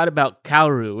specific thought about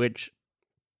Kaoru, which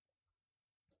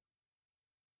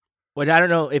I don't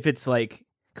know if it's like...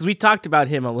 Because we talked about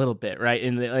him a little bit, right?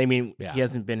 He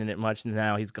hasn't been in it much, and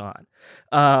now he's gone.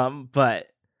 But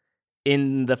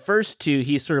in the first two,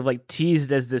 he's sort of like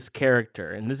teased as this character,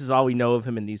 and this is all we know of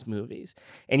him in these movies.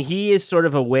 And he is sort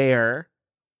of aware.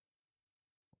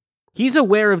 He's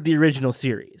aware of the original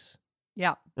series.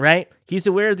 Yeah. Right? He's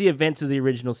aware of the events of the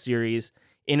original series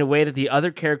in a way that the other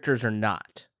characters are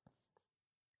not.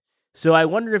 So I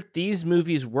wonder if these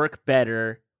movies work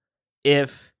better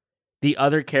if the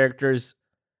other characters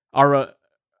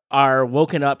are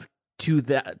woken up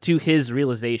to his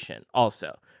realization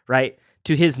also, right?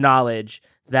 To his knowledge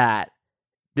that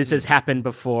this has happened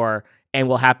before and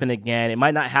will happen again. It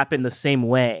might not happen the same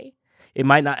way. It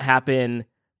might not happen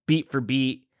beat for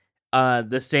beat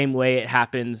the same way it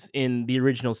happens in the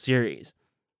original series.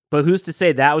 But who's to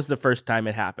say that was the first time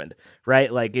it happened,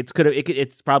 right? Like it's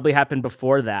probably happened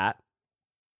before that.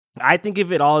 I think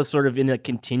of it all as sort of in a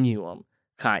continuum,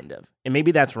 kind of. And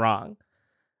maybe that's wrong.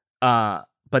 But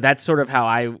that's sort of how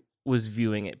I was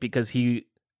viewing it, because he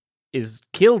is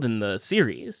killed in the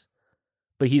series,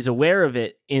 but he's aware of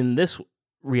it in this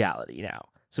reality now.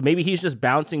 So maybe he's just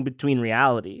bouncing between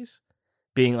realities,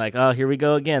 being like, oh, here we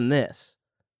go again, this.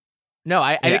 No,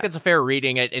 I think that's a fair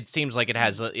reading. It seems like it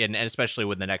has, and especially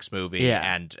with the next movie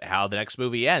and how the next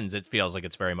movie ends, it feels like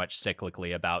it's very much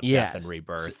cyclically about death and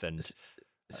rebirth.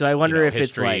 So I wonder if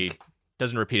history it's like...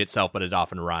 doesn't repeat itself, but it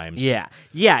often rhymes. Yeah,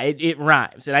 it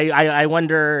rhymes. And I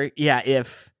wonder,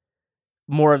 if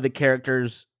more of the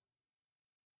characters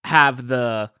have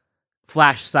the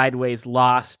flash sideways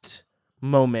lost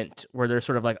moment where they're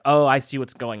sort of like, oh, I see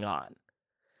what's going on.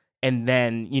 And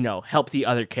then, help the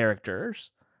other characters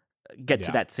get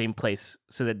to that same place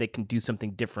so that they can do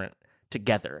something different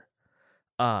together.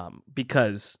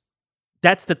 Because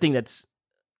that's the thing that's,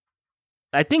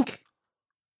 I think,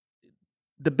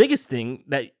 the biggest thing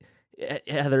that,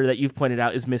 Heather, that you've pointed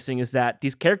out is missing is that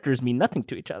these characters mean nothing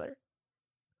to each other.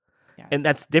 Yeah. And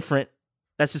that's different.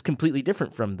 That's just completely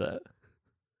different from the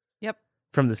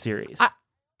series.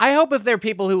 I hope if there are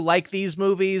people who like these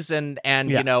movies and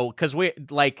because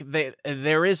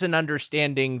there is an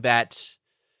understanding that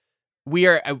we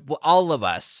are, all of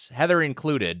us, Heather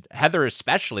included, Heather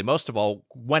especially, most of all,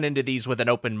 went into these with an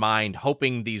open mind,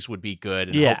 hoping these would be good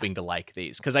and hoping to like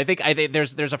these. Because I think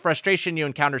there's a frustration you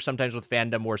encounter sometimes with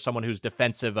fandom where someone who's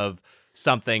defensive of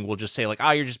something will just say like,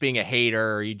 oh, you're just being a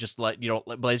hater, or you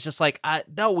don't. But it's just like,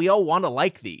 no, we all want to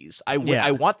like these. I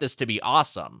want this to be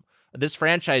awesome. This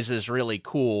franchise is really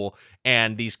cool,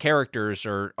 and these characters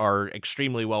are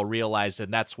extremely well realized,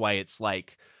 and that's why it's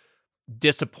like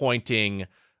disappointing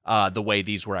the way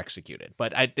these were executed.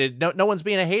 But no one's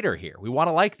being a hater here. We want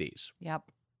to like these. Yep.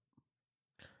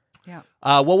 Yeah.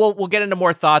 Well, we'll get into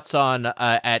more thoughts on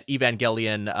at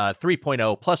Evangelion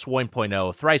 3.0 plus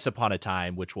 1.0 Thrice Upon a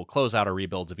Time, which will close out our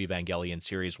Rebuilds of Evangelion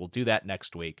series. We'll do that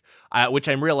next week, which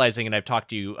I'm realizing, and I've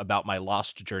talked to you about my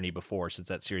Lost journey before since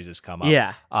that series has come up.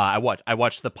 Yeah. I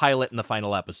watched the pilot and the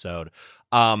final episode.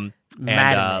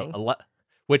 Maddening.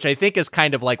 Which I think is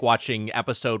kind of like watching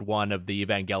episode 1 of the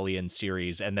Evangelion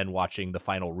series and then watching the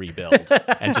final rebuild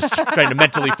and just trying to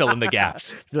mentally fill in the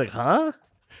gaps. You're like, huh?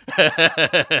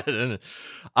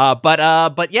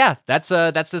 But yeah, that's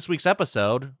this week's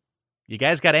episode. You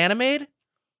guys got animated?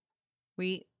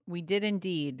 We did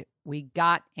indeed. We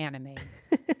got anime.